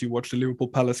 I guess you watched the Liverpool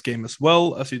Palace game as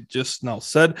well, as you just now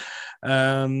said,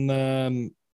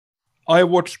 and I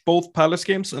watched both Palace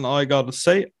games, and I gotta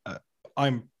say,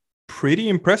 I'm pretty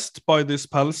impressed by this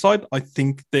Palace side. I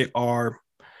think they're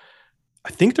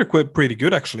quite pretty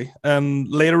good actually. And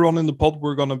later on in the pod,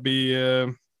 we're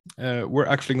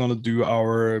actually gonna do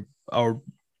our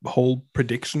whole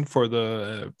prediction for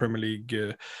the Premier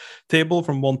League table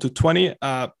from 1 to 20.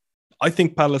 I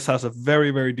think Palace has a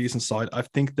very very decent side. I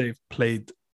think they've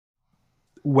played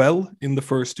well in the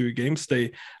first two games.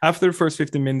 After the first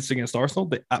 15 minutes against Arsenal,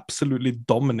 they absolutely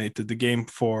dominated the game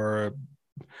for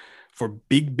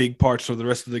big parts of the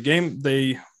rest of the game.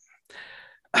 They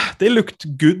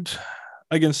looked good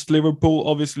against Liverpool.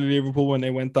 Obviously, Liverpool, when they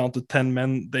went down to 10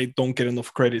 men, they don't get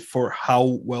enough credit for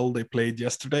how well they played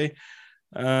yesterday.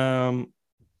 For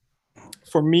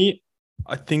me,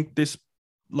 I think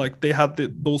they had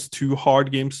those two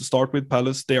hard games to start with.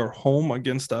 Palace, they are home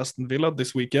against Aston Villa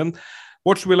this weekend.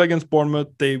 Watched Villa against Bournemouth.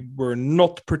 They were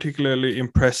not particularly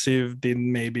impressive.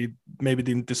 Maybe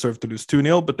didn't deserve to lose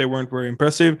 2-0, but they weren't very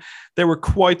impressive. They were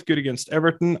quite good against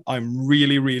Everton. I'm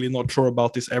really, really not sure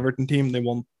about this Everton team. They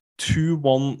won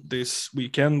 2-1 this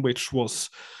weekend, which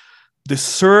was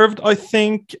deserved, I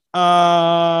think.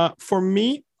 For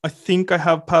me, I think I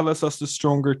have Palace as the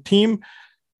stronger team.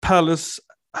 Palace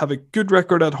have a good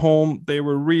record at home. They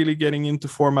were really getting into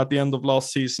form at the end of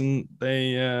last season.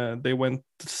 They went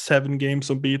 7 games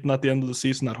unbeaten at the end of the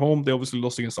season at home. They obviously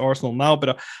lost against Arsenal now,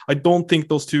 but I don't think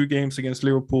those 2 games against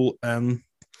Liverpool and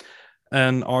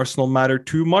Arsenal matter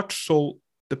too much. So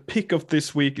the pick of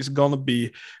this week is gonna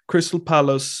be Crystal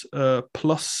Palace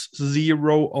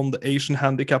 +0 on the Asian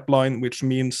handicap line, which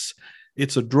means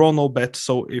it's a draw no bet.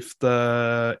 So if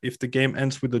the game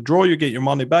ends with a draw, you get your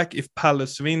money back. If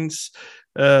Palace wins,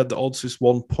 the odds is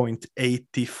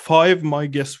 1.85. My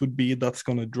guess would be that's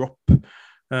going to drop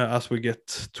as we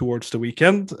get towards the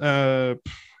weekend.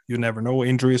 You never know,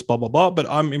 injuries, blah, blah, blah. But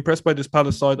I'm impressed by this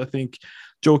Palace side. I think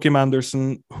Joachim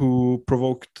Anderson, who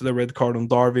provoked the red card on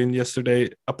Darwin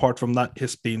yesterday, apart from that,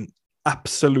 has been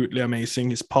absolutely amazing.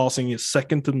 His passing is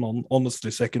second to none,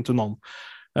 honestly, second to none.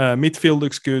 Midfield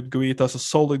looks good. Guita's a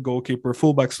solid goalkeeper.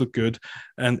 Fullbacks look good.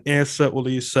 And Eze,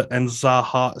 Olise, and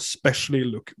Zaha especially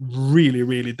look really,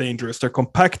 really dangerous. They're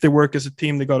compact. They work as a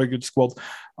team. They got a good squad.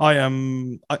 I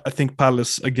think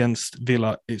Palace against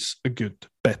Villa is a good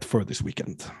bet for this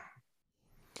weekend.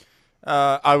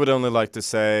 I would only like to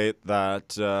say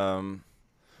that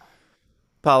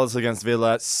Palace against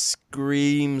Villa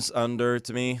screams under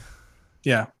to me.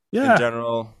 Yeah. In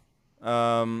general.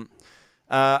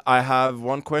 I have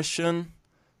one question.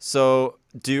 So,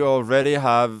 do you already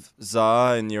have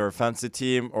Zaha in your fantasy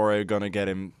team, or are you gonna get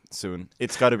him soon?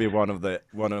 It's got to be one of the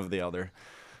other.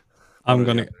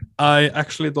 I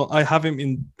actually don't. I have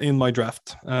him in my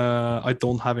draft. I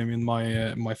don't have him in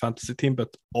my fantasy team,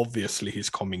 but obviously he's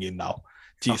coming in now.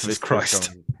 Jesus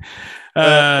Christ!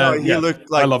 He looked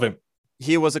like, I love him.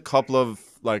 He was a couple of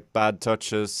bad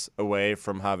touches away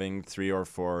from having 3 or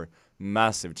 4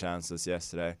 massive chances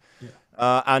yesterday. Yeah.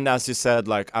 And as you said,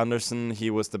 Anderson, he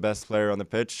was the best player on the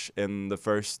pitch in the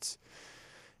first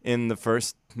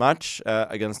match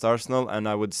against Arsenal, and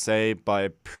I would say by a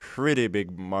pretty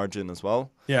big margin as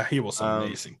well. Yeah, he was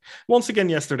amazing. Once again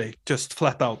yesterday, just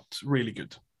flat out really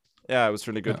good. Yeah, it was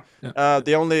really good. Yeah.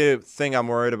 The only thing I'm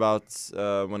worried about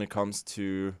when it comes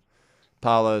to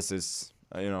Palace is,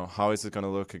 how is it going to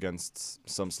look against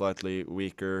some slightly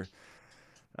weaker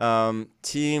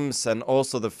teams, and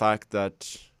also the fact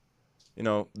that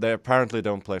they apparently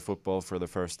don't play football for the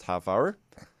first half hour.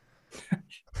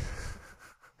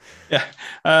 Yeah.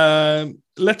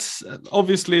 Let's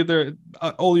obviously there.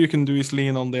 All you can do is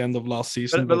lean on the end of last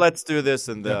season. But let's do this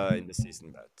in the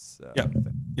season bets.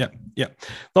 Yeah.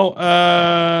 No.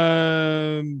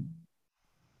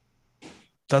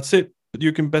 That's it.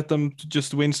 You can bet them to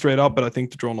just win straight up, but I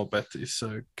think the draw no bet is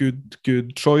a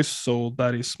good choice. So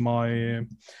that is my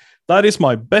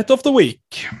bet of the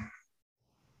week.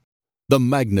 The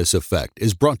Magnus Effect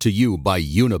is brought to you by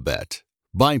Unibet.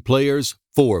 By players,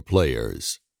 for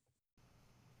players.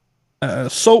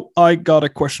 So I got a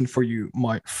question for you,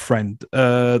 my friend.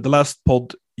 The last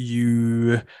pod,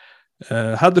 you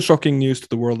had the shocking news to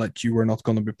the world that you were not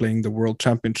going to be playing the World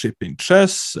Championship in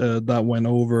chess. That went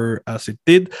over as it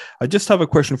did. I just have a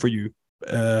question for you,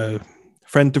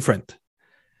 friend to friend.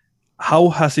 How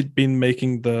has it been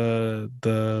making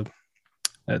the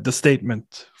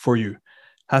statement for you?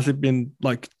 Has it been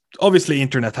like, obviously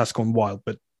internet has gone wild,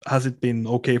 but has it been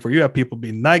okay for you? Have people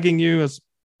been nagging you?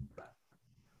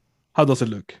 How does it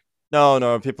look?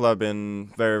 No, people have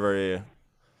been very, very,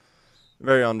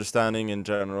 very understanding in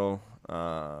general.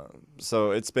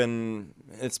 So it's been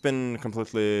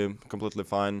completely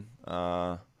fine.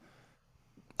 I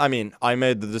mean, I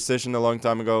made the decision a long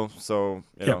time ago, so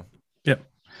you know. Yeah.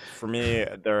 For me,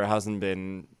 there hasn't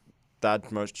been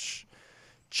that much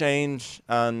change,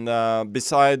 and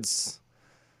besides,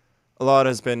 a lot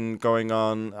has been going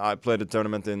on. I played a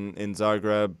tournament in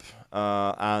Zagreb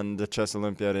and the Chess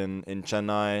Olympiad in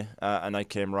Chennai, and I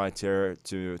came right here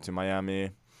to Miami.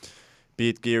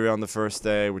 Beat Geary on the first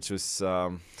day, which was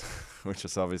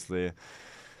obviously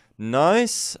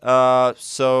nice. No,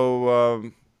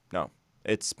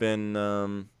 it's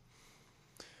been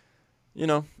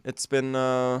it's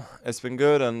been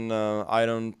good, and I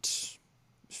don't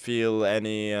feel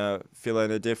any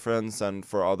difference, and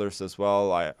for others as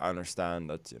well. I understand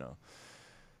that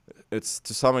it's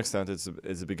to some extent it's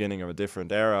the beginning of a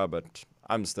different era, but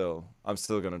I'm still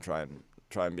gonna try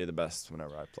and be the best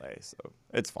whenever I play, so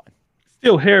it's fine.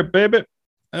 Still here, baby.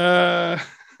 Yeah,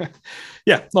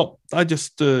 no, I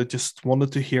just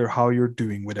wanted to hear how you're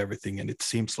doing with everything, and it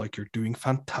seems like you're doing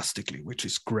fantastically, which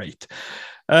is great.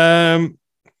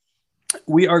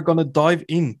 We are going to dive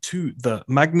into the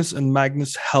Magnus and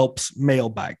Magnus Helps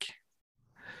mailbag.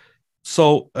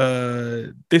 So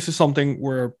this is something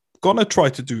we're going to try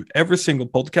to do every single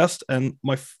podcast. And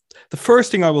the first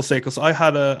thing I will say, because I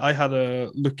had a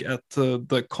look at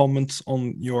the comments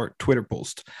on your Twitter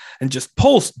post, and just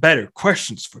post better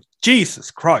questions, for Jesus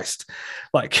Christ.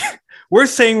 Like, we're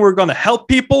saying we're going to help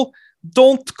people.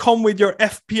 Don't come with your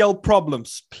FPL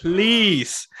problems,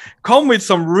 please. Come with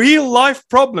some real life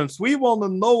problems. We want to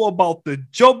know about the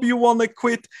job you want to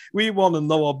quit. We want to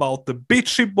know about the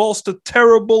bitchy boss, the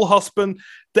terrible husband.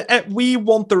 We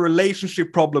want the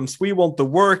relationship problems. We want the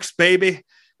works, baby.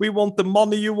 We want the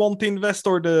money you want to invest,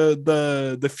 or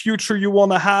the future you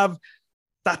want to have.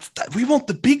 We want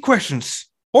the big questions,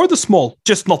 or the small,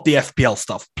 just not the FPL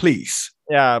stuff, please.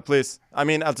 Yeah, please. I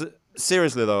mean,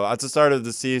 seriously though, at the start of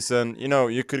the season,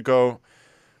 you could go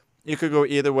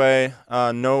either way.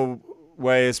 No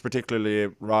way is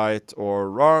particularly right or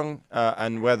wrong,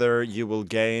 and whether you will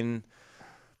gain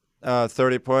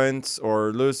 30 points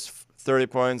or lose 30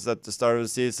 points at the start of the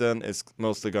season is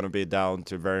mostly going to be down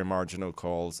to very marginal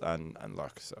calls and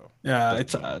luck. So yeah,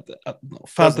 it's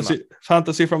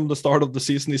fantasy from the start of the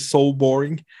season is so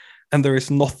boring, and there is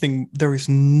nothing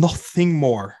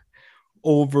more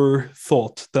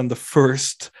overthought than the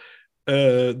first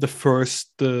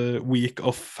week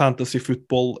of fantasy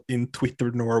football in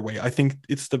Twitter Norway. I think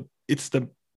it's the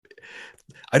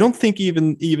I don't think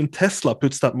even Tesla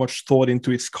puts that much thought into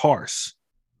its cars.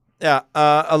 Yeah,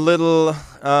 a little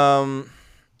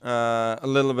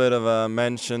bit of a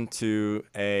mention to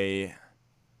a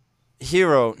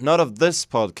hero, not of this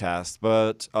podcast,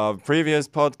 but of previous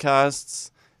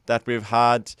podcasts that we've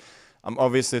had. I'm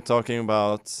obviously talking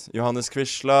about Johannes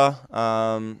Quisla,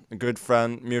 a good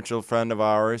friend, mutual friend of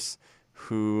ours,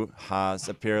 who has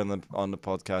appeared on the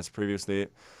podcast previously.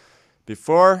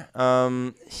 Before,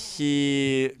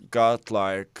 he got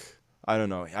I don't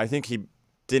know, I think he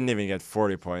didn't even get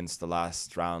 40 points the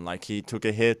last round. Like, he took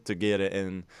a hit to get it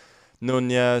in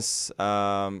Nunez.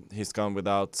 He's gone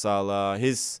without Salah.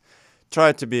 He's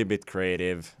tried to be a bit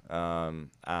creative,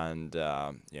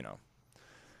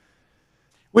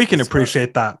 we can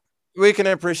appreciate that. We can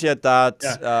appreciate that.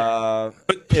 Yeah.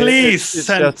 But please, it's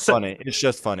just funny. It's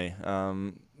just funny.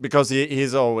 Because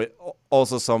he's always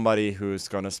also somebody who's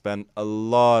going to spend a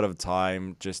lot of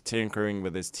time just tinkering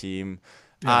with his team,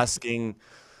 asking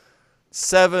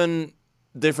 7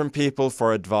 different people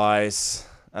for advice,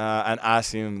 and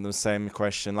asking him the same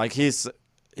question. Like he's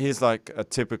like a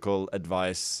typical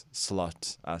advice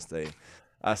slut, as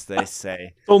they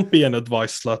say. Don't be an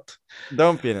advice slut.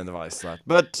 Don't be an advice slut.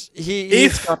 But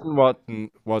he's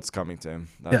gotten what's coming to him.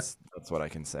 That's what I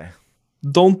can say.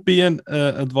 Don't be an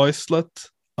advice slut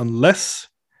unless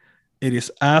it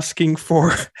is asking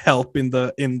for help in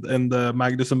the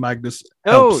Magnus and Magnus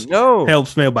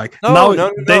helps mailbag.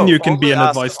 Then you can be an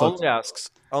advice slut.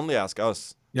 Only ask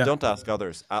us. Yeah. Don't ask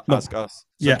others. Ask us.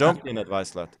 So don't be an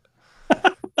advice slut.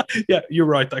 Yeah, you're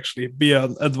right. Actually, be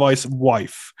an advice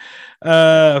wife,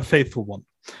 faithful one,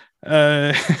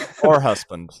 or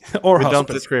husband. We don't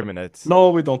discriminate. No,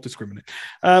 we don't discriminate.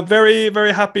 Very,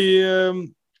 very happy.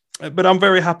 But I'm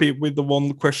very happy with the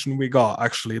one question we got,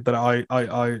 actually, that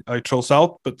I chose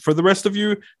out. But for the rest of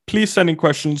you, please send in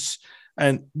questions,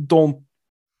 and don't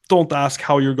ask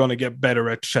how you're going to get better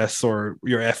at chess or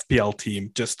your FPL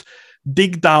team. Just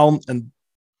dig down and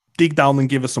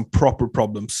give us some proper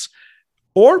problems.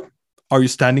 Or are you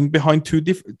standing behind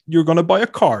you're going to buy a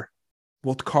car?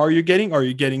 What car are you getting? Are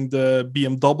you getting the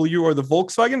BMW or the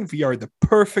Volkswagen? We are the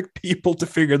perfect people to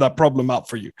figure that problem out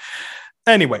for you.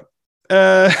 Anyway.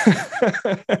 Are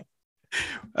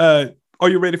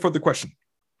you ready for the question?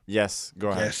 Yes, go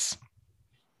ahead. Yes.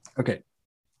 Okay.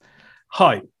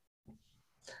 Hi.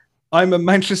 I'm a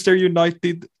Manchester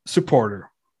United supporter.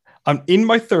 I'm in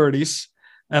my 30s,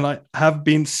 and I have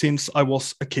been since I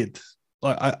was a kid.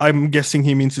 I'm guessing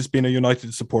he means he's been a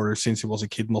United supporter since he was a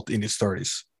kid, not in his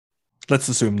 30s. Let's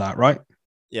assume that, right?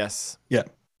 Yes. Yeah.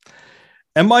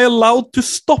 Am I allowed to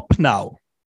stop now?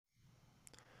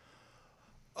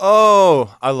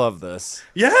 Oh, I love this.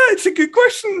 Yeah, it's a good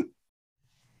question.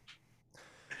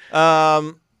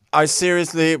 I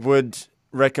seriously would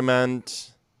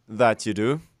recommend that you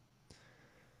do.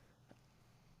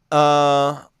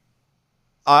 I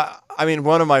mean,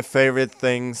 one of my favorite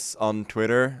things on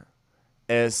Twitter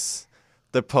is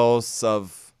the posts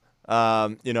of,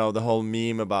 the whole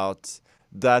meme about,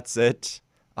 that's it,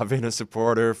 I've been a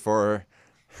supporter for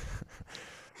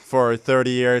 30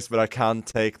 years, but I can't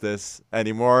take this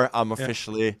anymore. I'm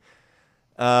officially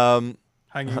hanging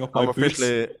up my boots.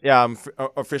 I'm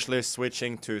officially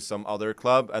switching to some other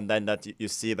club, and then that you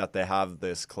see that they have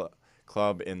this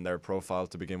club in their profile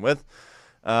to begin with.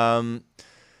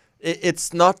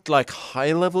 It's not like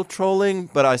high level trolling,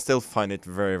 but I still find it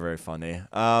very, very funny.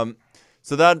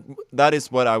 So that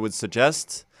is what I would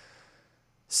suggest.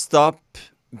 Stop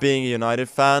being a United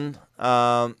fan.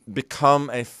 Become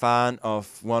a fan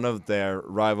of one of their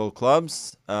rival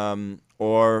clubs,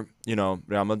 or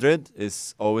Real Madrid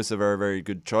is always a very, very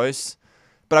good choice.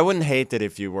 But I wouldn't hate it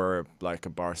if you were like a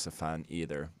Barca fan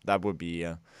either. That would be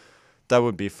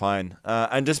fine.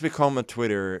 And just become a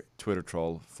Twitter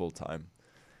troll full time.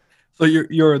 So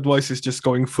your advice is just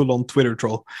going full on Twitter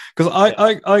troll, because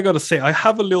I gotta say I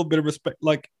have a little bit of respect.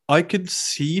 Like I could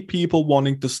see people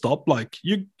wanting to stop. Like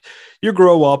you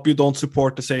grow up, you don't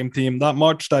support the same team that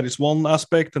much. That is one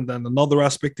aspect, and then another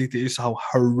aspect it is how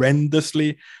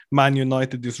horrendously Man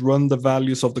United is run, the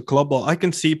values of the club. Well, I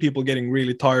can see people getting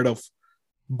really tired of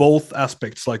both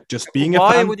aspects, like just being a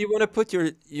fan. Why would you want to put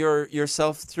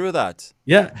yourself through that?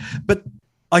 Yeah, but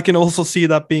I can also see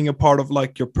that being a part of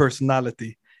like your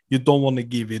personality. You don't want to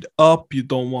give it up. You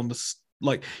don't want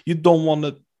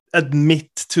to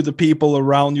admit to the people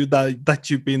around you that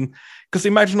you've been. Because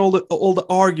imagine all the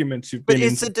arguments you've been in.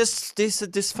 But it's a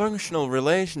dysfunctional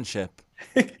relationship.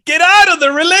 Get out of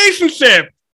the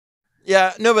relationship.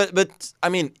 Yeah, no, but I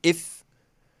mean, if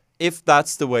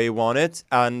that's the way you want it,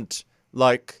 and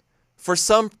like for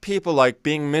some people, like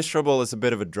being miserable is a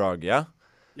bit of a drug. Yeah.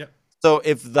 Yeah. So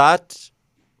if that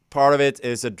part of it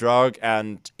is a drug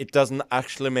and it doesn't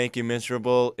actually make you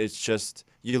miserable, it's just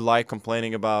you like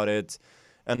complaining about it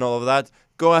and all of that,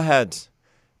 go ahead.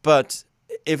 But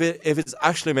if it's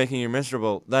actually making you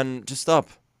miserable, then just stop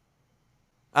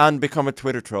and become a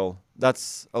Twitter troll.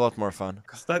 That's a lot more fun.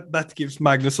 Because that gives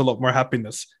Magnus a lot more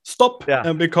happiness. Stop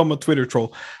and become a Twitter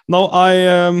troll. Now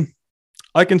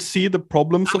I can see the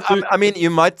problems of it. I mean,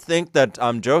 you might think that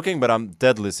I'm joking, but I'm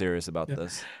deadly serious about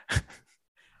this.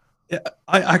 Yeah,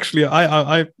 I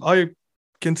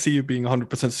can see you being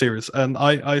 100% serious, and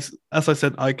I, as I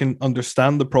said, I can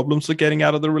understand the problems of getting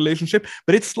out of the relationship,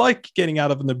 but it's like getting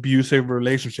out of an abusive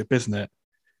relationship, isn't it?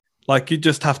 Like you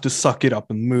just have to suck it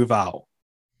up and move out.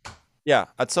 Yeah,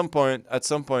 at some point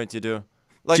you do.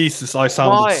 Like, Jesus, I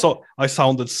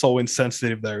sounded so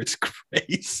insensitive there. It's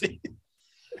crazy.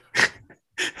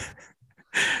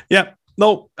 Yeah,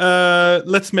 no,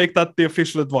 let's make that the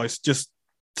official advice. Just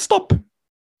stop.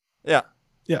 Yeah.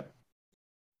 Yeah.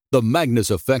 The Magnus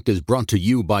Effect is brought to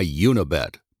you by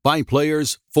Unibet. By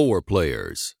players for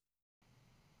players.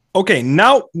 Okay,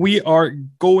 now we are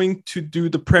going to do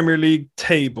the Premier League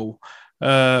table.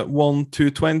 1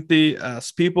 to 20.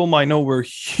 As people might know, we're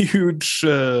huge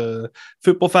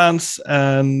football fans,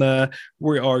 and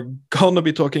we are gonna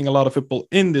be talking a lot of football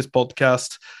in this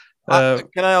podcast.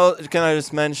 Can I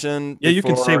just mention? Yeah, you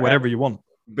can say whatever you want.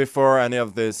 Before any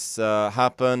of this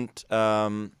happened,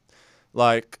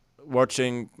 like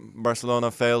watching Barcelona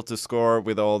fail to score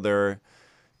with all their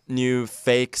new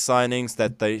fake signings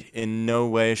that they in no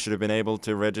way should have been able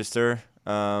to register.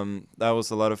 That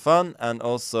was a lot of fun, and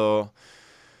also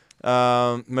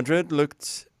Madrid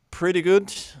looked pretty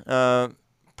good,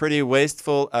 pretty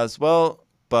wasteful as well.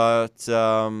 But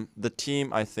the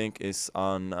team, I think, is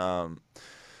on.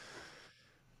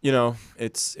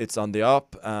 It's on the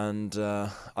up, and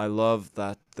I love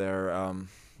that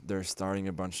they're starting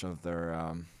a bunch of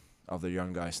their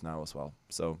young guys now as well.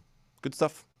 So good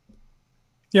stuff.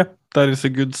 Yeah, that is a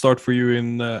good start for you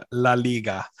in La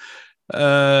Liga.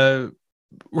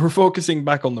 We're focusing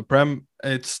back on the Prem.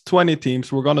 It's 20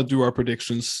 teams. We're gonna do our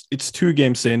predictions. It's 2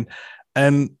 games in,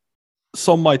 and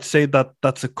some might say that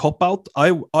that's a cop out.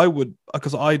 I would,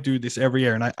 because I do this every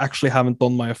year, and I actually haven't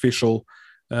done my official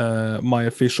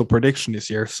prediction this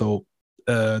year. So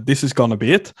this is gonna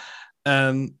be it,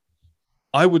 and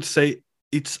I would say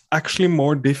it's actually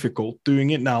more difficult doing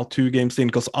it now 2 games in,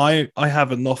 because I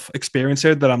have enough experience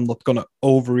here that I'm not gonna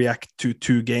overreact to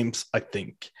 2 games. I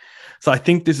think so. I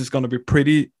think this is gonna be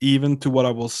pretty even to what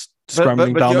I was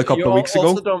scrambling down a couple of weeks ago. You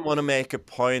also don't want to make a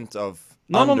point of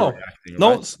no.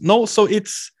 right? No. So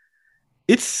it's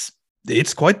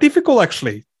quite difficult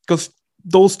actually, because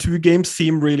those 2 games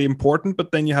seem really important,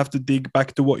 but then you have to dig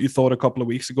back to what you thought a couple of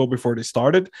weeks ago before they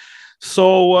started.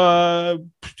 So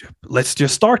let's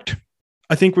just start.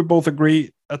 I think we both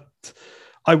agree that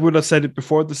I would have said it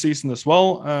before the season as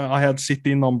well. I had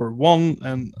City number 1,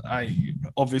 and I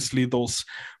obviously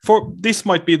this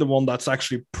might be the one that's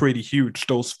actually pretty huge.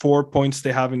 Those 4 points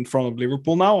they have in front of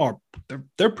Liverpool now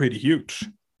they're pretty huge.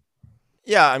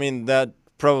 Yeah, I mean that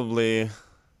probably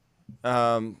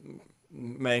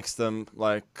makes them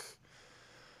like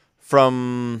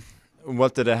from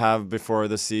what did they have before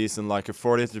the season, like a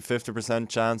 40 to 50%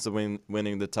 chance of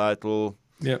winning the title.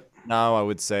 Yeah. Now I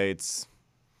would say it's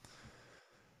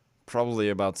probably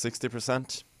about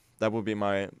 60%. That would be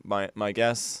my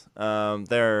guess.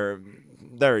 They're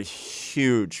a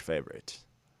huge favorite.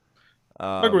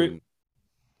 Agree.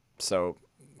 So,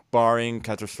 barring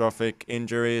catastrophic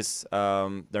injuries,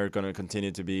 they're going to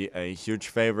continue to be a huge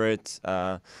favorite.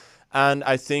 And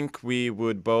I think we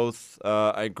would both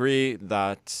agree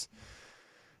that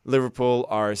Liverpool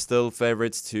are still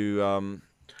favorites to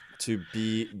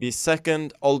be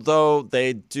second, although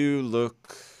they do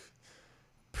look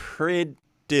pretty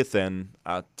thin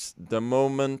at the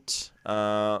moment.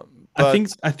 But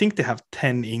I think they have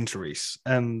 10 injuries,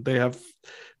 and they have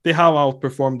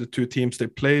outperformed the 2 teams they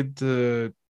played.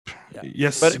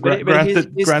 Yes,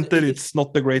 granted, it's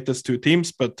not the greatest 2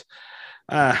 teams, but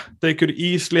they could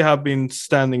easily have been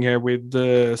standing here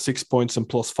with 6 points and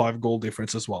plus 5 goal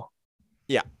difference as well.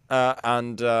 Yeah,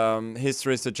 and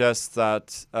history suggests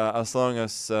that as long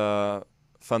as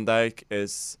Van Dijk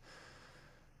is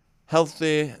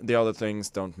healthy, the other things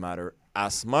don't matter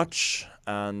as much,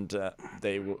 and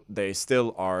they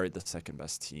still are the second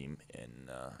best team in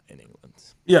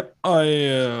England. Yeah,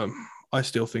 I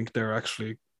still think they're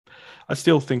actually. I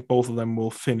still think both of them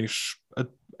will finish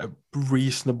a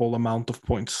reasonable amount of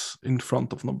points in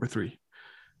front of number 3.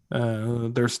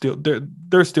 They're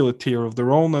still a tier of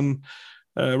their own, and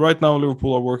right now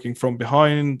Liverpool are working from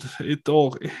behind.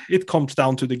 It comes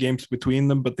down to the games between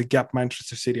them, but the gap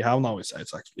Manchester City have now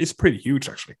it's pretty huge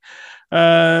actually.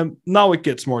 Now it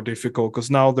gets more difficult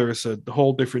because now there's a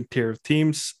whole different tier of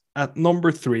teams. At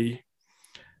number 3,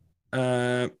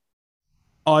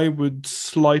 I would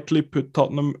slightly put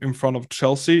Tottenham in front of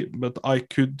Chelsea, but I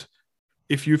could,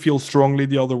 if you feel strongly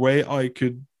the other way, I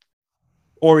could,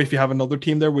 or if you have another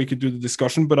team there, we could do the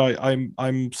discussion. But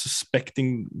I'm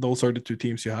suspecting those are the 2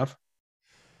 teams you have.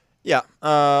 Yeah.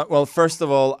 Well, first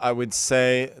of all, I would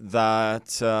say that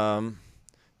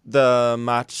the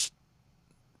match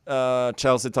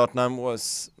Chelsea-Tottenham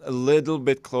was a little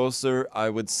bit closer, I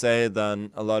would say,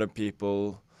 than a lot of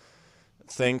people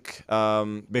think,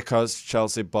 because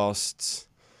Chelsea bossed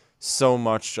so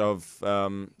much of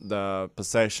the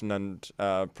possession and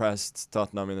pressed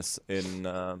Tottenham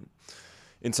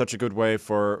in such a good way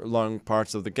for long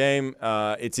parts of the game.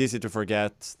 It's easy to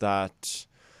forget that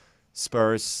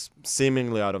Spurs,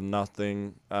 seemingly out of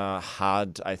nothing,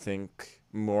 had, I think,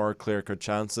 more clear-cut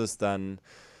chances than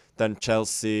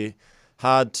Chelsea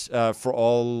had for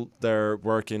all their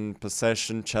work in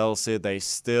possession. Chelsea, they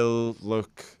still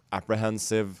look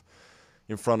apprehensive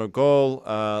in front of goal,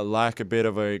 lack a bit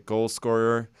of a goal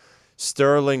scorer.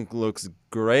 Sterling looks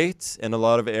great in a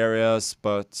lot of areas,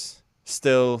 but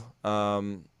still,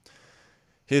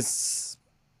 his.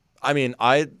 I mean,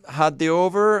 I had the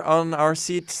over on our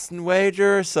season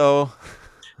wager, so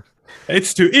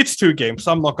It's two games.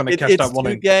 I'm not gonna catch it's that one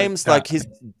two in. games. Yeah. Like he's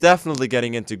definitely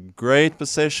getting into great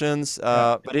positions,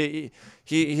 but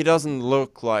he doesn't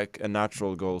look like a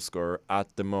natural goal scorer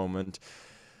at the moment.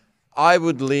 I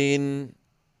would lean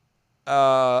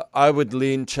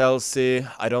Chelsea.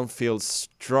 I don't feel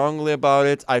strongly about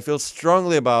it. I feel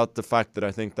strongly about the fact that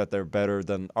I think that they're better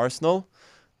than Arsenal.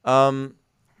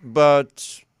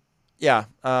 But yeah,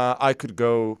 I could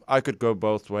go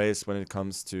both ways when it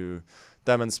comes to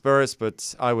them and Spurs,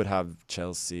 but I would have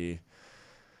Chelsea.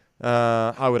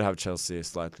 I would have Chelsea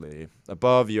slightly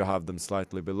above. You have them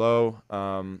slightly below,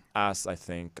 as I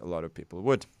think a lot of people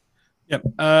would. Yeah.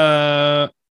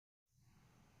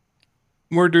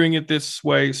 We're doing it this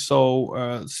way,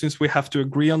 so since we have to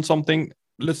agree on something,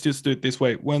 let's just do it this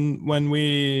way. When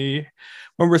we're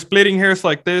splitting hairs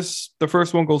like this, the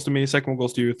first one goes to me, second one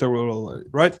goes to you, third one,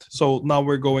 right? So now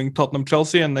we're going Tottenham,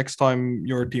 Chelsea, and next time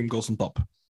your team goes on top.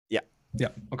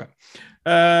 Yeah. Okay.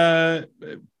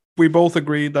 We both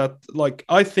agree that, like,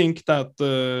 I think that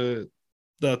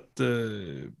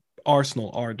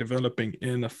Arsenal are developing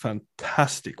in a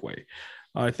fantastic way.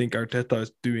 I think Arteta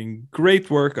is doing great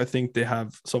work. I think they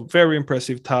have some very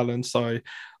impressive talents. I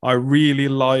really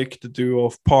like the duo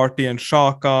of Partey and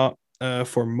Xhaka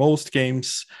for most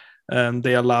games. And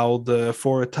they allow the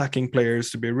 4 attacking players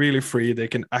to be really free. They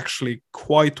can actually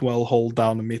quite well hold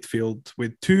down the midfield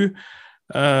with 2.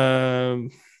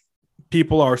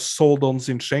 People are sold on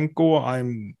Zinchenko.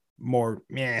 I'm more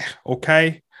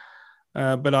okay.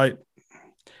 But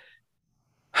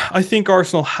I think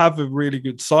Arsenal have a really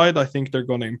good side. I think they're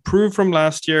going to improve from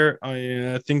last year.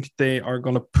 I think they are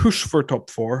going to push for top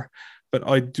 4. But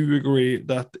I do agree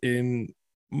that in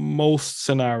most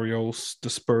scenarios, the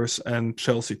Spurs and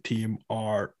Chelsea team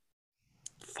are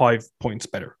 5 points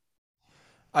better.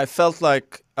 I felt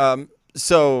like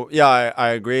so yeah, I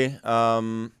agree.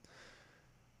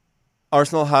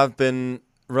 Arsenal have been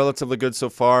relatively good so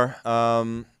far,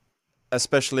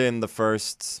 especially in the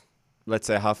first, let's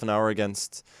say, half an hour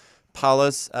against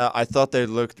Palace. I thought they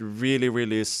looked really,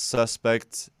 really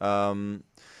suspect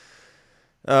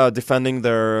defending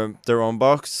their own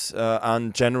box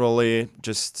and generally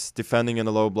just defending in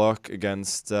a low block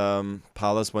against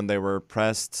Palace when they were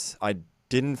pressed. I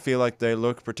didn't feel like they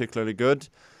looked particularly good.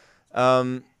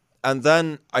 And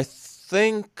then I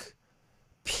think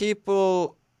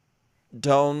people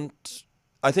don't.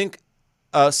 I think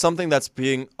something that's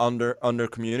being under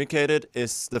communicated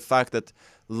is the fact that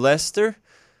Leicester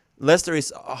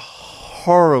is a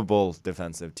horrible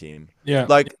defensive team. Yeah,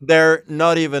 like they're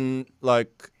not even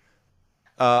like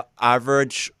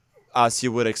average as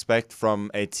you would expect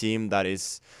from a team that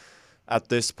is at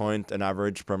this point an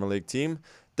average Premier League team.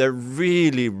 They're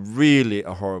really, really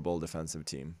a horrible defensive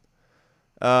team.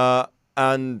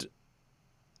 And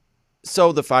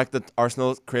so the fact that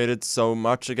Arsenal created so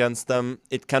much against them,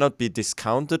 it cannot be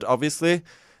discounted, obviously.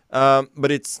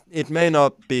 But it may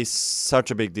not be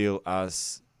such a big deal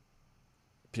as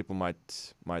people might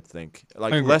think.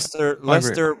 Like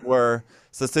Leicester were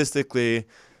statistically,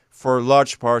 for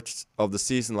large parts of the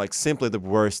season, like simply the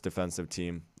worst defensive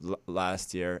team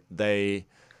last year. They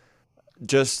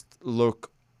just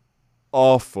look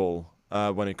awful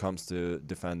when it comes to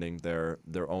defending their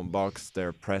own box.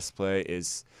 Their press play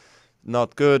is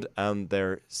not good, and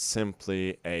they're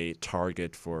simply a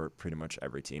target for pretty much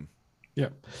every team. Yeah.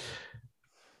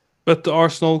 But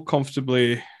Arsenal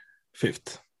comfortably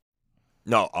 5th.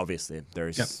 No, obviously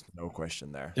there's no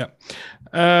question there. Yeah.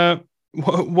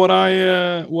 What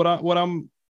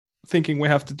I'm thinking we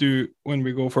have to do when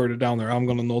we go further down there, I'm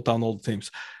going to note down all the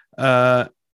teams.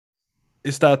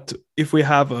 Is that if we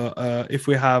have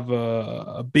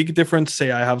a big difference,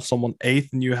 say I have someone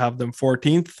 8th and you have them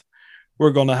 14th,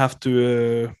 we're going to have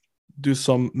to do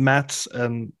some maths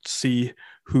and see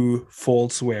who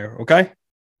falls where, okay?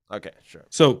 Okay, sure.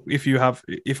 So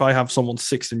if I have someone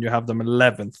 6th and you have them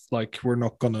 11th, like we're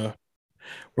not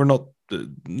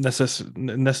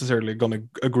necessarily gonna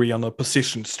agree on a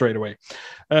position straight away.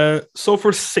 So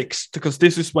for 6th, because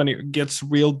this is when it gets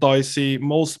real dicey,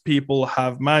 most people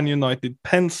have Man United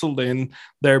penciled in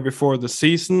there before the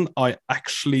season. I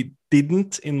actually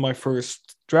didn't in my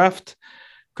first draft,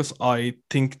 because I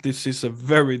think this is a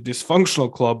very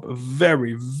dysfunctional club, a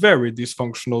very, very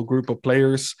dysfunctional group of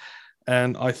players.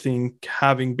 And I think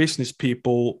having business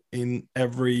people in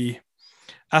every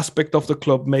aspect of the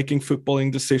club making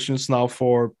footballing decisions now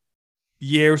for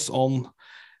years on,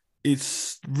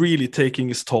 it's really taking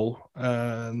its toll.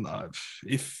 And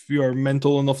if you are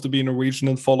mental enough to be Norwegian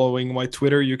and following my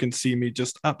Twitter, you can see me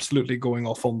just absolutely going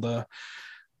off on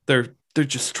they're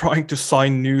just trying to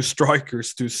sign new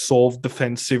strikers to solve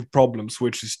defensive problems,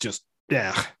 which is just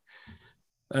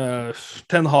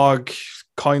Ten Hag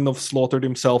kind of slaughtered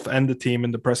himself and the team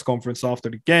in the press conference after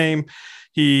the game.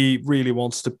 He really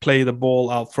wants to play the ball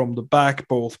out from the back.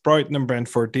 Both Brighton and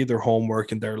Brentford did their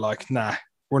homework, and they're like, nah,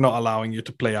 we're not allowing you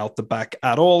to play out the back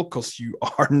at all because you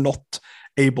are not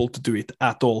able to do it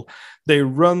at all. They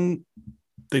don't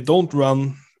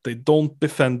run, they don't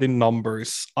defend in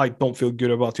numbers. I don't feel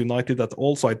good about United at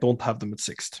all, so I don't have them at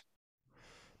sixth.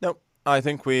 No, I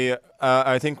think we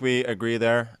agree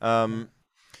there.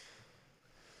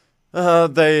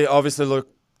 They obviously look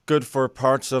good for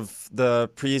parts of the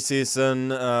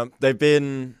preseason. They've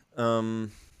been a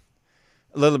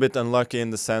little bit unlucky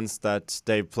in the sense that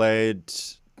they played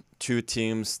two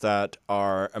teams that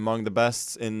are among the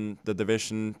best in the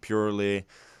division purely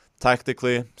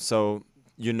tactically. So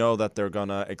you know that they're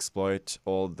gonna exploit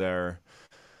all their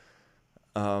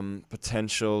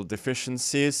potential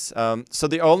deficiencies. So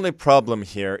the only problem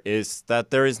here is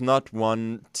that there is not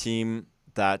one team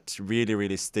that really,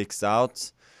 really sticks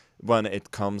out when it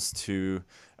comes to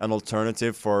an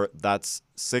alternative for that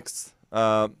sixth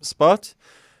spot.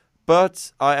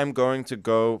 But I am going to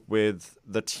go with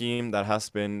the team that has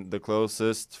been the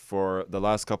closest for the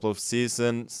last couple of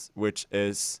seasons, which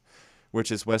is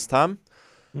West Ham.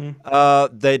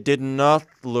 They did not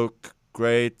look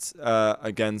great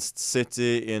against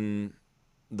City in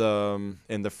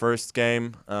the first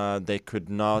game. They could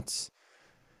not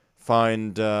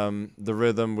find the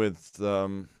rhythm with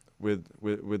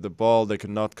the ball. They could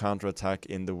not counterattack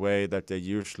in the way that they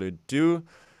usually do.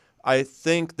 I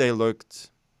think they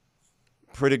looked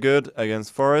pretty good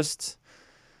against Forest.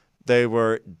 They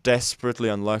were desperately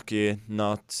unlucky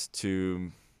not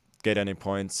to get any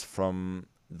points from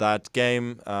that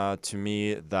game. To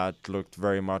me, that looked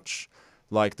very much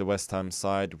like the West Ham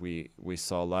side we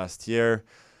saw last year.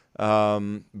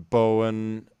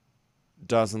 Bowen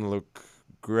doesn't look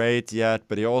great yet,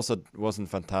 but he also wasn't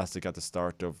fantastic at the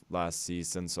start of last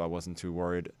season, so I wasn't too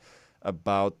worried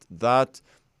about that.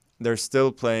 They're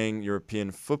still playing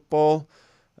European football,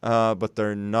 but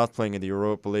they're not playing in the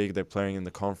Europa League. They're playing in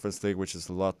the Conference League, which is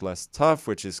a lot less tough,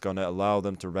 which is going to allow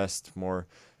them to rest more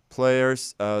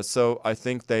players. So I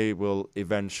think they will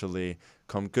eventually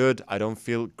come good. I don't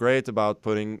feel great about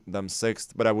putting them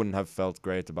sixth, but I wouldn't have felt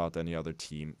great about any other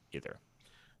team either.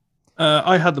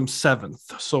 I had them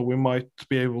seventh, so we might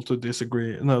be able to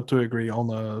agree on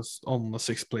a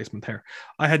sixth placement here.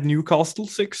 I had Newcastle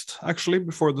sixth actually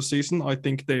before the season. I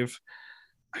think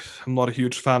I'm not a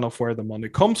huge fan of where the money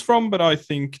comes from, but I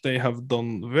think they have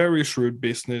done very shrewd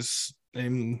business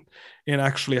in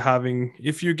actually having.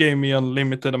 If you gave me a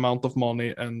limited amount of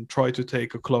money and try to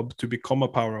take a club to become a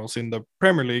powerhouse in the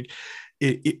Premier League,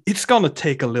 it's gonna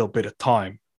take a little bit of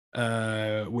time,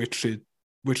 which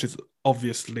is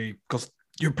obviously because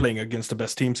you're playing against the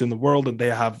best teams in the world and they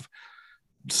have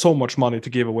so much money to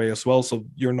give away as well. So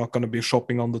you're not going to be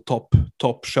shopping on the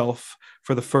top shelf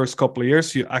for the first couple of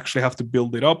years. You actually have to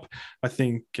build it up. I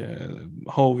think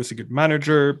Hove is a good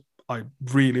manager. I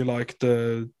really like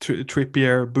the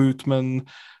Trippier, Bootman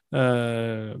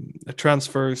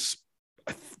transfers.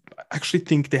 I actually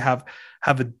think they have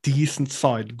a decent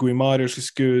side. Guimaraes is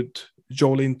good.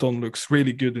 Joe Linton looks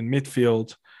really good in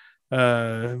midfield.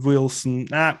 Wilson.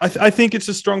 I think it's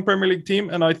a strong Premier League team,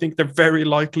 and I think they're very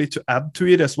likely to add to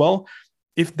it as well.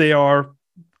 If they are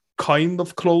kind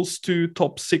of close to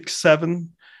top 6,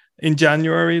 7 in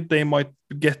January, they might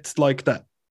get like that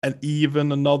and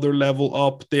even another level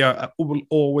up. They will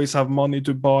always have money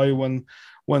to buy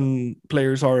when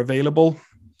players are available.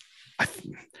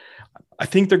 I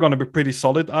think they're going to be pretty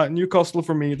solid. Newcastle,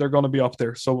 for me, they're going to be up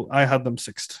there. So I had them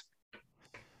sixth.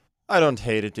 I don't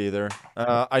hate it either.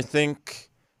 I think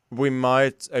we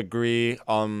might agree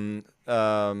on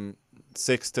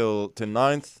 6th to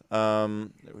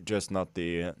 9th, just not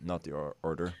the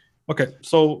order. Okay,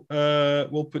 so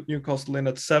we'll put Newcastle in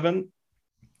at 7,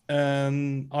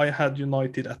 and I had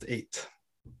United at 8.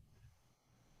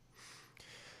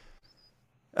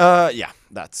 Yeah,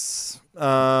 that's.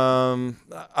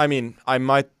 I mean,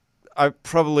 I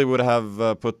probably would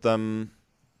have put them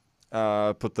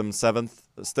 7th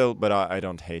still, but I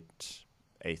don't hate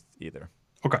 8th either.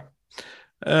 Okay.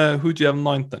 Who do you have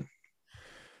 9th then?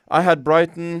 I had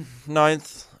Brighton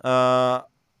 9th.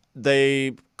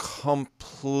 They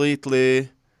completely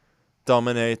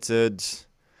dominated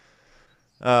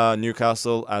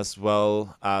Newcastle as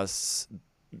well as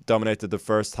dominated the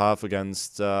first half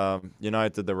against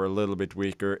United. They were a little bit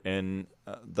weaker in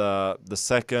the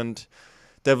second.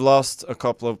 They've lost a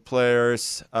couple of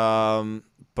players,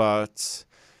 but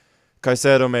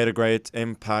Caicedo made a great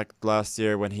impact last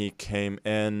year when he came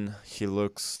in. He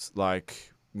looks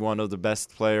like one of the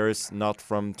best players, not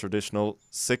from traditional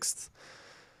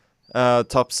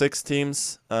top six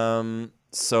teams.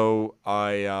 So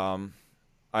I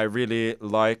really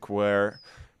like where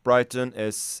Brighton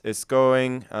is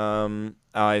going.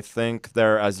 I think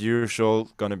they're, as usual,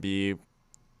 going to be,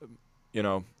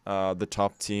 the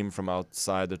top team from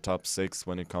outside the top six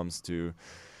when it comes to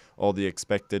all the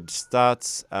expected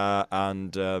stats.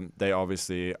 And they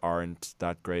obviously aren't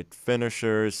that great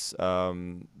finishers.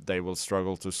 They will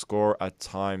struggle to score at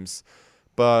times.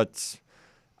 But,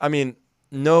 I mean,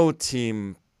 no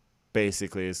team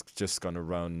basically is just going to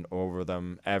run over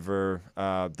them ever.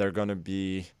 They're going to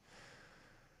be,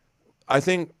 I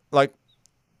think, like,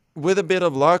 with a bit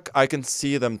of luck, I can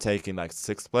see them taking like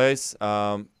sixth place.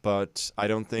 But I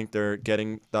don't think they're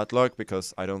getting that luck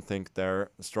because I don't think they're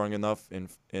strong enough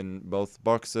in both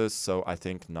boxes. So I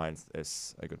think ninth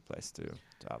is a good place to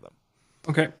have them.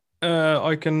 Okay,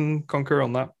 I can concur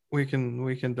on that. We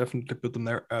can definitely put them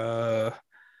there.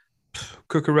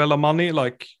 Cucurella money,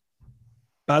 like,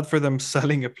 bad for them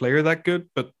selling a player that good,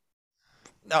 but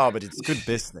no, but it's good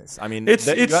business. I mean,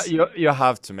 you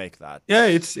have to make that. Yeah,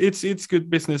 it's good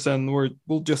business, and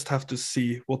we'll just have to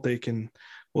see what they can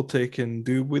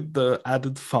do with the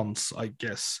added funds, I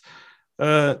guess.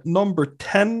 Number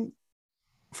 10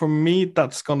 for me,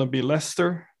 that's gonna be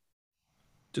Leicester.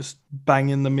 Just bang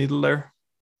in the middle there.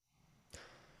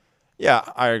 Yeah,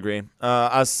 I agree.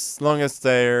 As long as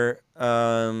they're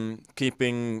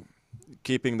keeping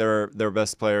their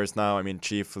best players now, I mean,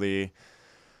 chiefly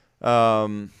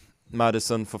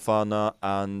Madison, Fofana,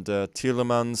 and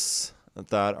Tielemans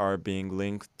that are being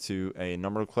linked to a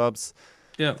number of clubs.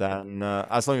 Yeah. Then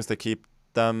as long as they keep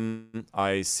them,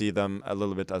 I see them a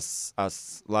little bit as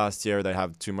last year. They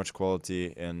have too much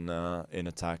quality in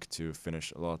attack to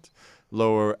finish a lot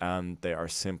lower, and they are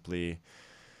simply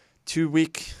too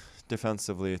weak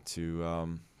defensively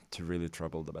to really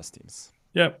trouble the best teams.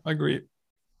 Yeah, I agree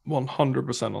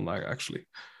 100% on that, actually.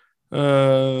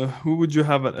 Who would you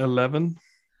have at 11?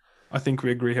 I think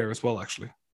we agree here as well,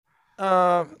 actually.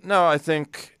 No, I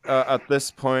think at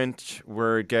this point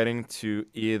we're getting to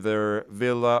either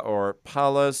Villa or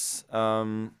Palace.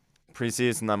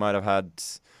 Preseason I might have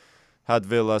had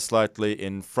Villa slightly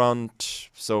in front.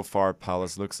 So far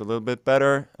Palace looks a little bit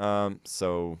better.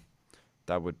 So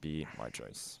that would be my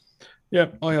choice. Yeah,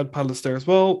 I had Palace there as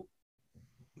well.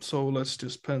 So let's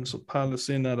just pencil Palace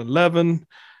in at 11.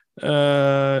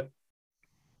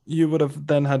 You would have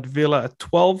then had Villa at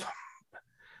 12.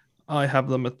 I have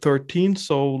them at 13,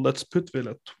 so let's put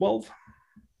Villa at 12.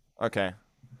 Okay.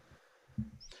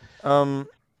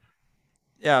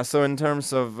 Yeah, so in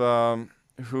terms of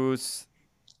who's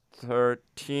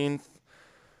 13th,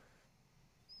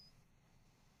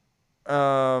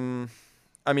 I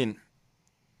mean,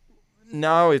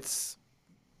 now it's,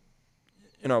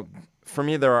 for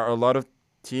me, there are a lot of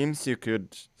teams you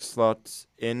could slot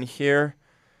in here.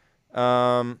 There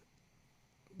are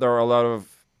a lot of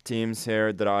teams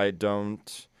here that I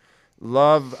don't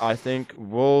love. I think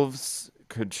Wolves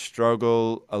could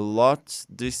struggle a lot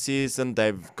this season.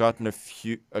 They've gotten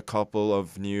a couple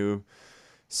of new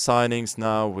signings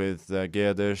now with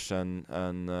Guedes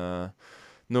and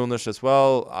Nunes as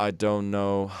well. I don't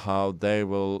know how they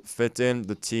will fit in.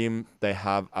 The team they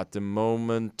have at the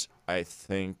moment, I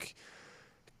think,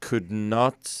 could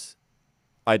not.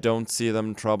 I don't see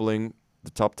them troubling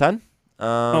the top 10.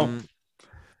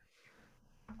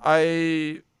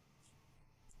 I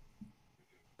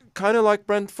kind of like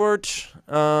Brentford.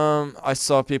 I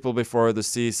saw people before the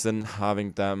season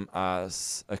having them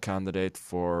as a candidate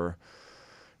for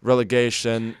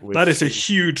relegation. That is a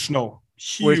huge no.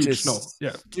 Huge no.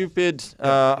 Yeah. Stupid.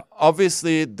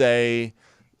 Obviously, they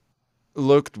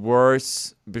looked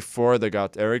worse before they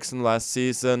got Eriksen last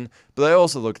season, but they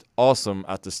also looked awesome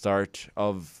at the start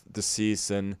of the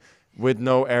season with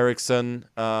no Eriksen.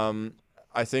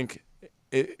 I think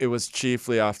it was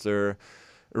chiefly after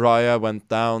Raya went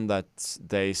down that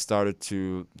they started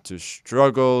to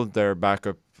struggle. Their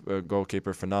backup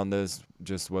goalkeeper Fernandez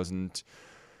just wasn't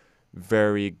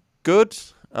very good.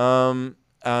 So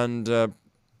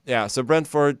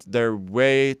Brentford, they're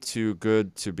way too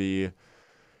good to be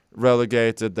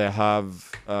relegated. They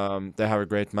have a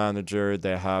great manager.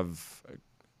 They have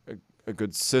a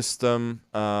good system.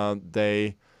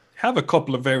 They have a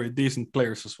couple of very decent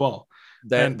players as well.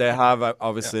 They have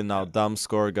obviously now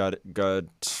Damsgaard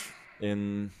got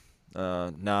in.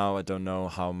 Now I don't know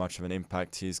how much of an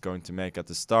impact he's going to make at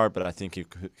the start, but I think he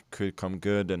could come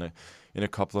good in a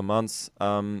couple of months.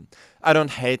 I don't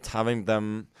hate having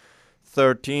them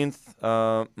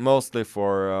 13th, mostly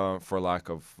for lack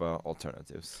of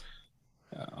alternatives.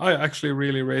 I actually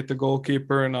really rate the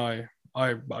goalkeeper, and I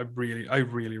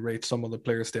really rate some of the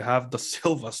players they have. The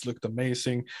Silvas looked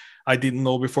amazing. I didn't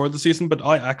know before the season, but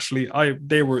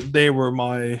they were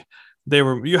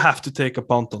you have to take a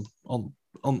punt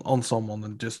on someone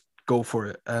and just go for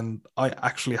it. And I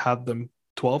actually had them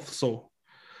 12th, so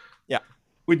yeah,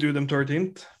 we do them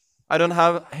 13th. I don't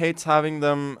hate having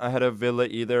them ahead of Villa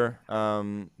either.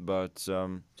 But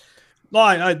no,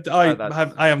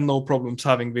 I have no problems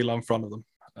having Villa in front of them.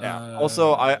 Yeah.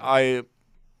 Also, I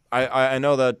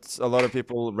know that a lot of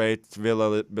people rate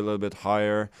Villa a little bit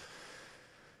higher.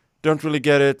 Don't really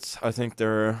get it. I think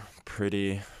they're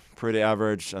pretty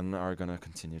average and are gonna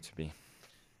continue to be.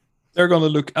 They're gonna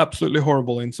look absolutely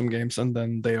horrible in some games, and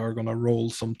then they are gonna roll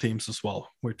some teams as well,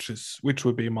 which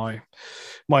would be my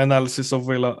analysis of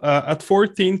Villa. At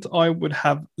 14th, I would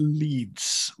have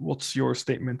Leeds. What's your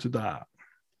statement to that?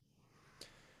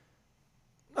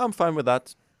 I'm fine with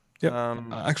that. Yeah,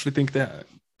 I actually think they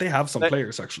have some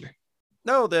players actually.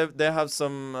 No, they have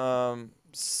some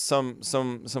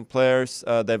players.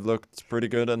 They've looked pretty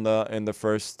good in the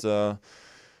first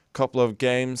couple of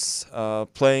games,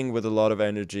 playing with a lot of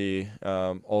energy.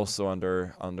 Also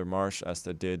under Marsh, as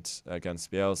they did against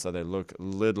Bielsa, they look a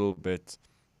little bit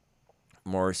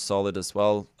more solid as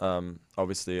well.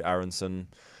 Obviously, Aronson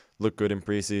looked good in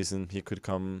preseason. He could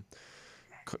come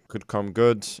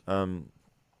good.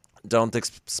 Don't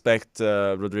expect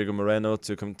Rodrigo Moreno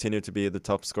to continue to be the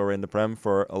top scorer in the Prem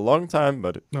for a long time,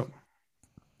 but no,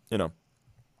 you know.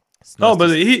 No, but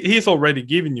he's already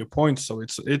giving you points, so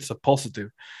it's a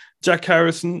positive. Jack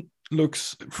Harrison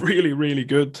looks really, really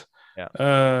good.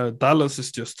 Yeah. Dallas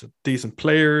is just a decent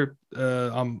player.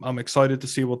 I'm excited to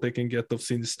see what they can get of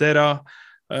Sinistera.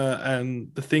 And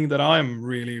the thing that I'm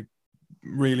really,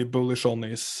 really bullish on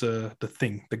is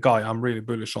the guy I'm really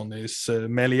bullish on is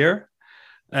Melier,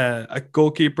 a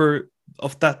goalkeeper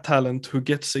of that talent who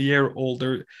gets a year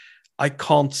older. I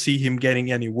can't see him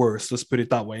getting any worse. Let's put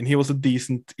it that way. And he was a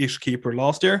decent-ish keeper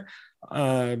last year.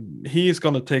 He is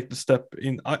going to take the step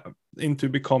into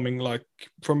becoming, like,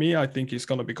 for me, I think he's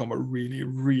going to become a really,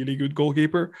 really good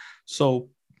goalkeeper. So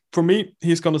for me,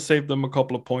 he's going to save them a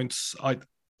couple of points. I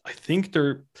think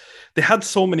they had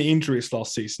so many injuries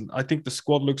last season. I think the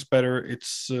squad looks better.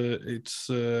 It's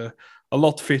a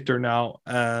lot fitter now,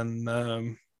 and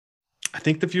I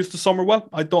think they've used the summer well.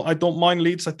 I don't mind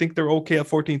Leeds. I think they're okay at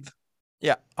 14th.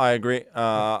 Yeah, I agree.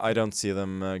 I don't see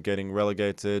them getting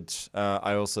relegated.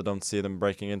 I also don't see them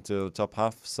breaking into the top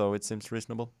half, so it seems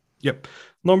reasonable. Yep.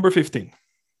 Number 15.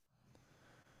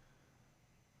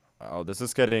 Oh, this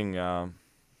is getting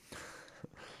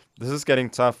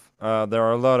tough. There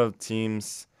are a lot of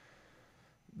teams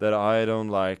that I don't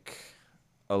like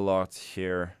a lot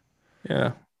here.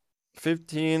 Yeah.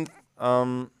 15th.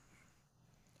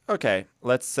 Okay,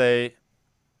 let's say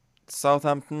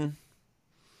Southampton.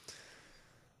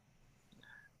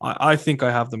 I think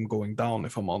I have them going down,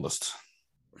 if I'm honest.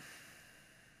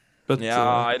 But yeah,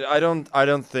 I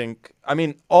don't think. I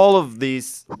mean, all of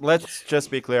these. Let's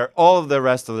just be clear. All of the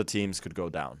rest of the teams could go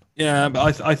down. Yeah,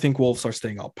 but I think Wolves are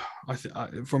staying up.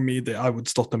 For me, I would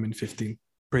slot them in 15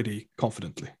 pretty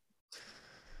confidently.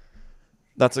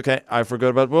 That's okay. I forgot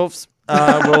about Wolves.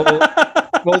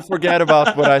 We'll forget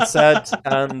about what I said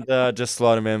and just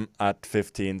slot him in at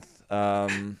 15th.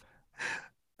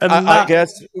 I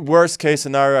guess worst case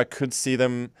scenario, I could see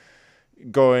them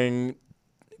going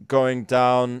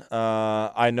down.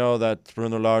 I know that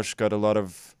Bruno Lage got a lot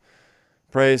of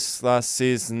praise last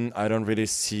season. I don't really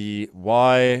see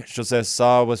why. Jose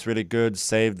Sa was really good,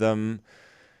 saved them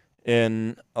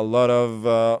in a lot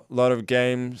of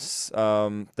games.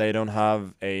 They don't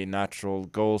have a natural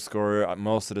goal scorer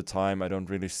most of the time. I don't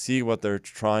really see what they're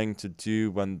trying to do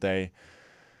when they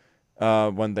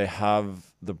have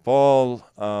the ball.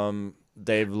 But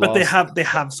they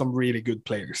have some really good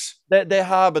players. They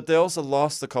have, but they also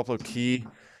lost a couple of key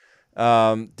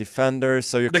defenders.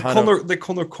 So the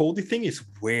Connor Cody thing is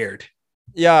weird.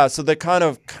 Yeah, so they're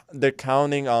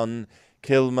counting on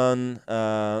Kilman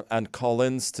and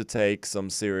Collins to take some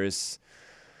serious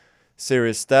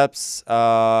steps.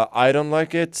 I don't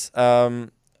like it. I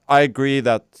agree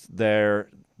that they're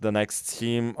the next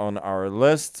team on our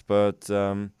list, but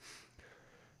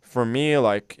for me,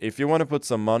 like, if you want to put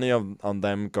some money on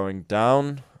them going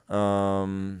down,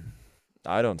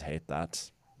 I don't hate that.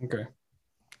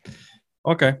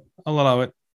 Okay. I'll allow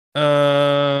it.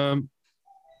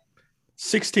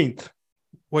 16th.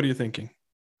 What are you thinking?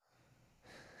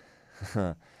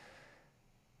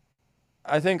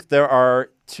 I think there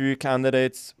are two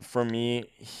candidates for me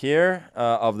here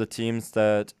of the teams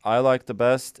that I like the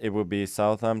best. It would be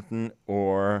Southampton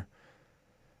or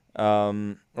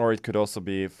it could also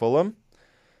be Fulham.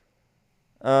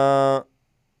 I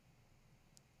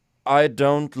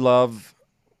don't love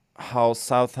how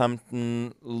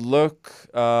Southampton look,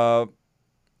 but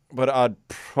I'd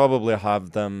probably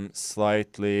have them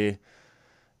slightly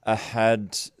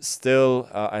ahead still.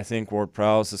 I think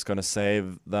Ward-Prowse is going to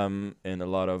save them in a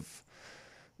lot of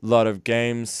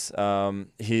games.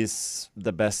 He's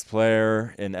the best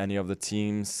player in any of the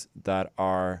teams that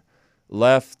are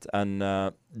left,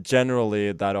 and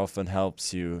generally that often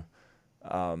helps you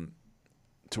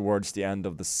towards the end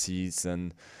of the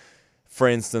season. For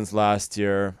instance, last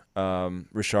year,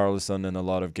 Richarlison in a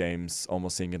lot of games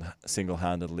almost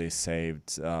single-handedly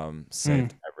saved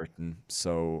Everton.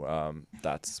 So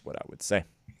that's what I would say.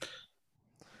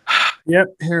 Yeah,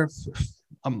 here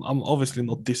I'm obviously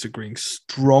not disagreeing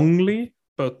strongly,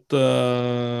 but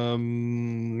I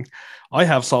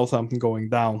have Southampton going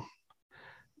down.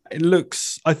 It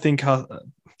looks, I think,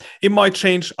 it might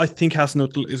change. I think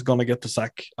Hasenhüttl is gonna get the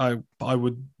sack. I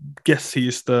would guess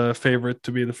he's the favorite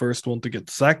to be the first one to get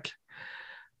the sack.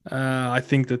 I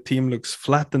think the team looks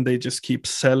flat and they just keep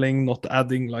selling, not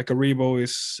adding. Like Aribo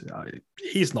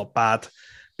he's not bad,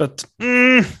 but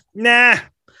nah.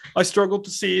 I struggle to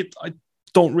see it. I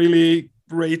don't really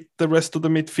rate the rest of the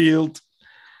midfield.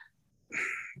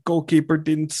 Goalkeeper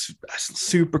didn't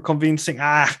super convincing.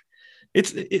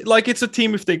 It's a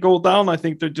team. If they go down, I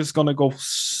think they're just gonna go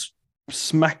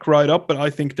smack right up. But I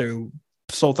think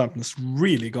Southampton's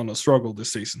really gonna struggle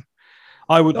this season.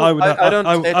 I would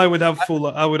have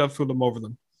Fulham over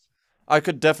them. I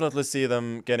could definitely see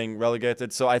them getting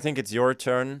relegated. So I think it's your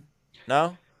turn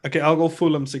now. Okay, I'll go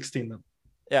Fulham 16 then.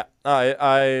 Yeah,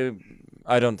 I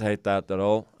don't hate that at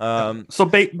all. So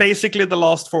basically, the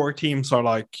last four teams are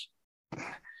like,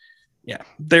 yeah,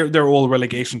 they're all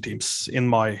relegation teams in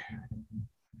my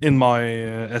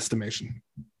estimation.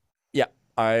 Yeah,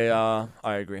 I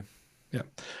agree. Yeah,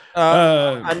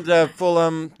 and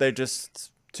Fulham, they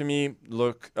just to me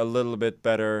look a little bit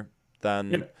better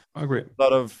than I agree.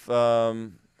 a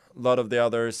lot of the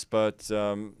others, but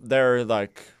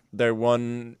they're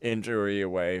one injury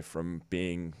away from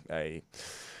being a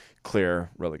clear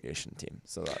relegation team.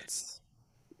 So that's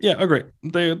I agree.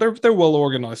 They're well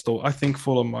organized though. I think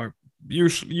Fulham are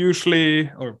usually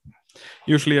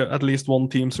at least one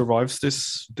team survives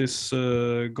this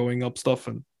going up stuff,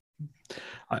 and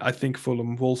I think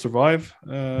Fulham will survive.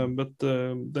 But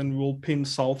then we'll pin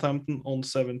Southampton on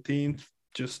 17th,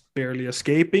 just barely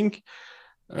escaping.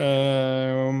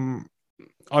 I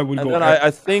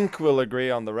think we'll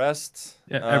agree on the rest.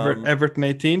 Yeah, Everton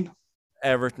 18.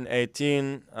 Everton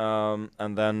 18,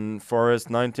 and then Forest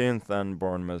 19th and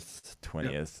Bournemouth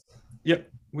 20th. Yep,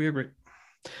 we agree.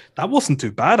 That wasn't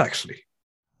too bad, actually.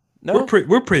 No,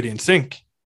 we're pretty in sync.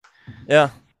 Yeah.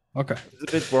 Okay. It's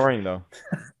a bit boring though.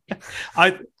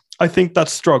 I think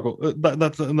that's struggle.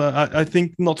 I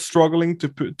think not struggling to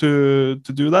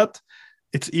do that.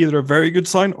 It's either a very good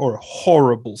sign or a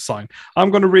horrible sign. I'm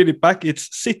going to read it back.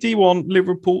 It's City 1,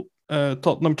 Liverpool,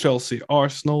 Tottenham, Chelsea,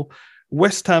 Arsenal,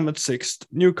 West Ham at 6th,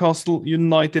 Newcastle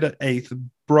United at 8th,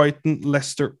 Brighton,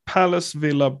 Leicester, Palace,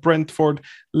 Villa, Brentford,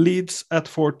 Leeds at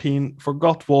 14,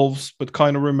 forgot Wolves, but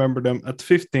kind of remember them at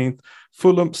 15th,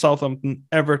 Fulham, Southampton,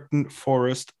 Everton,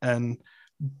 Forest, and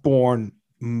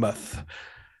Bournemouth.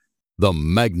 The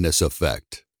Magnus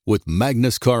Effect with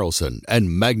Magnus Carlsen and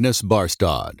Magnus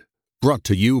Barstad. Brought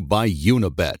to you by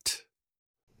Unibet.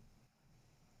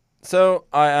 So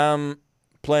I am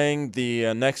playing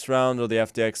the next round of the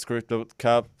FTX Crypto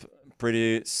Cup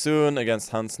pretty soon against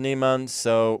Hans Niemann.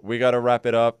 So we got to wrap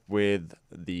it up with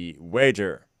the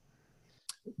wager.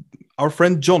 Our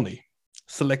friend Johnny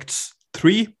selects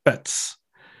 3 bets.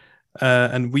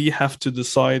 And we have to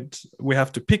decide, we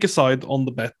have to pick a side on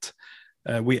the bet.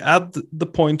 We add the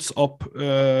points up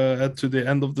to the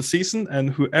end of the season,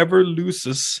 and whoever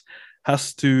loses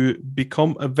has to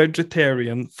become a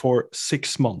vegetarian for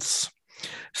 6 months.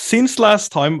 Since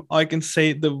last time, I can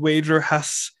say the wager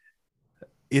has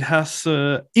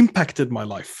impacted my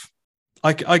life.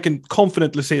 I can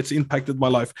confidently say it's impacted my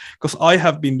life because I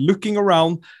have been looking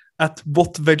around at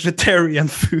what vegetarian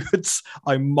foods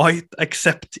I might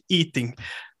accept eating.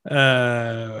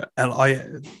 And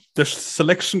the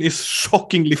selection is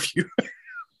shockingly few.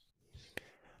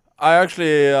 I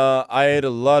actually I ate a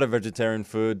lot of vegetarian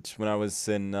food when I was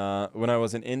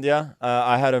in India.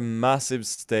 I had a massive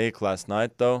steak last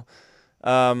night though.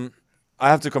 I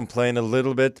have to complain a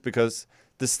little bit because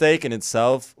the steak in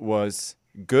itself was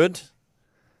good.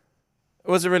 It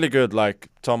was a really good like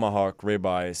tomahawk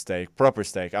ribeye steak, proper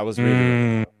steak. I was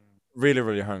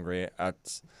really hungry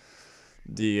at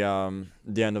the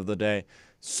end of the day.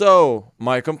 So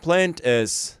my complaint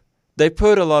is they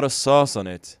put a lot of sauce on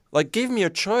it. Like, give me a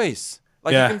choice.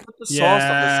 Like, you can put the sauce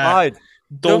on the side.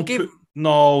 Don't give.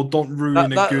 Don't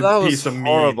ruin a good That was piece of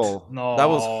horrible. meat. No, That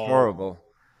was horrible.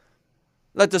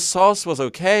 Like, the sauce was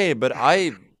okay, but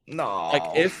like, no.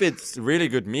 if it's really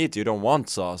good meat, you don't want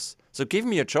sauce. So give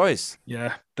me a choice.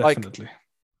 Yeah, Like, definitely.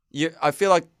 I feel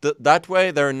like that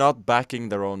way they're not backing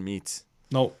their own meat.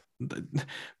 No,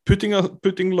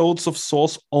 putting loads of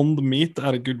sauce on the meat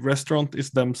at a good restaurant is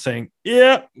them saying,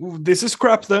 "Yeah, this is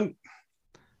crap." Then,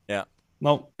 Yeah.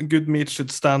 no, good meat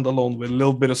should stand alone with a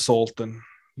little bit of salt and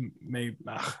maybe.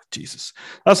 Jesus,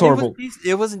 that's horrible.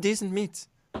 It was a decent meat.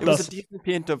 It was That's- a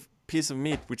decent piece of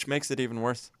meat, which makes it even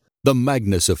worse. The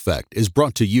Magnus Effect is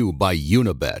brought to you by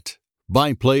Unibet.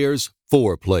 By players,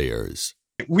 for players.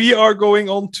 We are going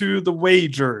on to the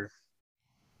wager.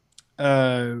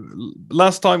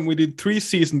 Last time we did 3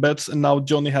 season bets, and now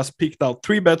Johnny has picked out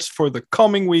 3 bets for the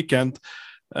coming weekend.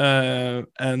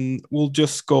 And we'll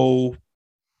just go.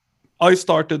 I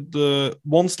started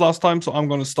once last time, so I'm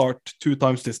going to start 2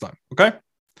 times this time. Okay?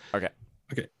 Okay.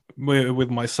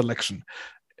 With my selection.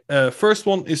 First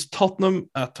one is Tottenham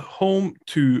at home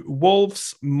to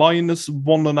Wolves,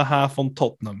 -1.5 on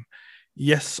Tottenham.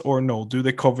 Yes or no? Do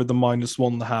they cover the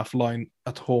 -1.5 line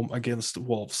at home against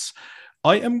Wolves?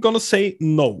 I am gonna say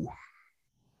no.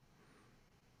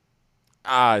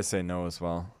 I say no as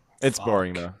well. It's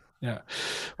boring though. Yeah.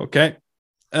 Okay.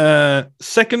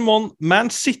 Second one, Man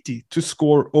City to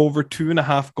score over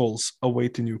 2.5 goals away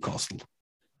to Newcastle.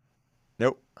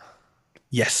 Nope.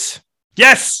 Yes.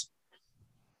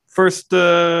 First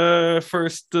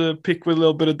pick with a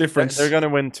little bit of difference. They're gonna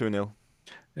win 2-0.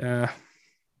 Yeah.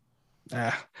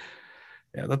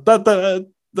 That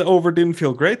the over didn't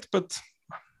feel great, but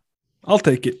I'll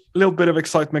take it. A little bit of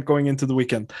excitement going into the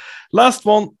weekend. Last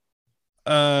one,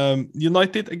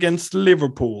 United against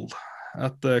Liverpool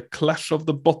at the clash of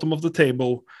the bottom of the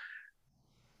table.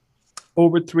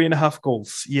 Over 3.5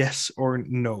 goals, yes or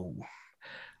no?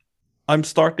 I'm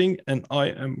starting, and I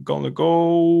am gonna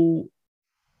go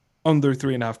under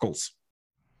 3.5 goals.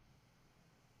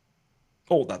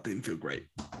 Oh, that didn't feel great.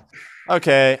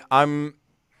 Okay,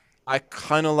 I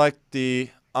kind of like the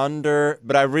under,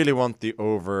 but I really want the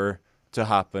over to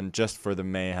happen just for the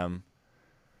mayhem.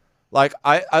 Like,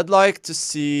 I'd like to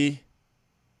see.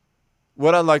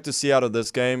 What I'd like to see out of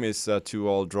this game is a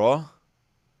 2-2 draw.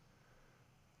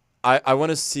 I want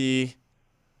to see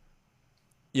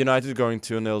United going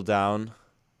 2-0 down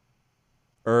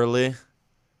early.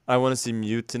 I want to see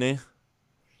mutiny.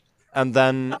 And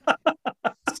then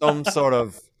some sort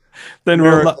of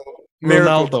miracle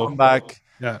Ronaldo comeback.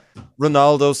 Yeah.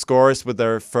 Ronaldo scores with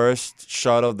their first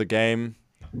shot of the game.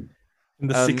 In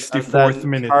the 64th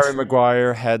minute. Harry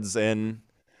Maguire heads in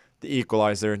the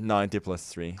equalizer,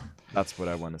 90+3. That's what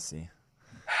I want to see.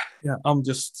 Yeah, I'm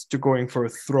just going for a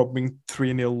throbbing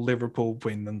 3-0 Liverpool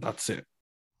win, and that's it.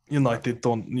 United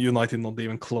not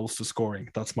even close to scoring.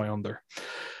 That's my under.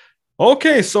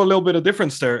 Okay, so a little bit of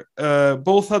difference there.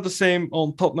 Both had the same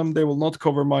on Tottenham. They will not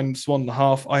cover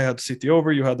 -1.5. I had City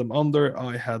over. You had them under.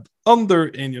 I had under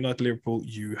in United Liverpool.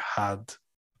 You had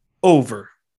over.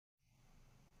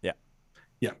 Yeah.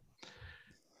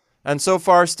 And so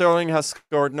far, Sterling has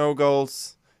scored no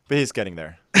goals, but he's getting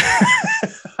there.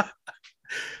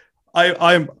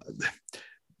 I'm.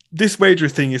 This wager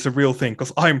thing is a real thing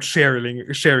because I'm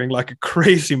sharing like a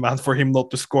crazy man for him not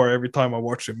to score every time I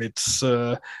watch him. It's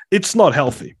not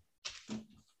healthy.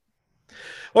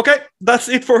 Okay, that's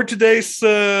it for today's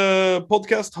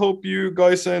podcast. Hope you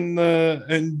guys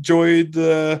enjoyed.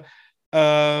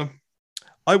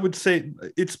 I would say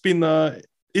it's been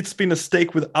a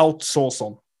steak without sauce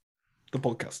on the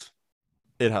podcast.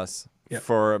 It has. Yeah.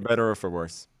 For better or for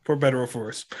worse. For better or for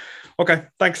worse. Okay,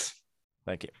 thanks.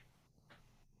 Thank you.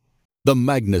 The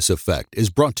Magnus Effect is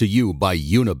brought to you by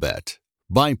Unibet.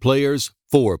 By players,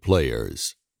 for players.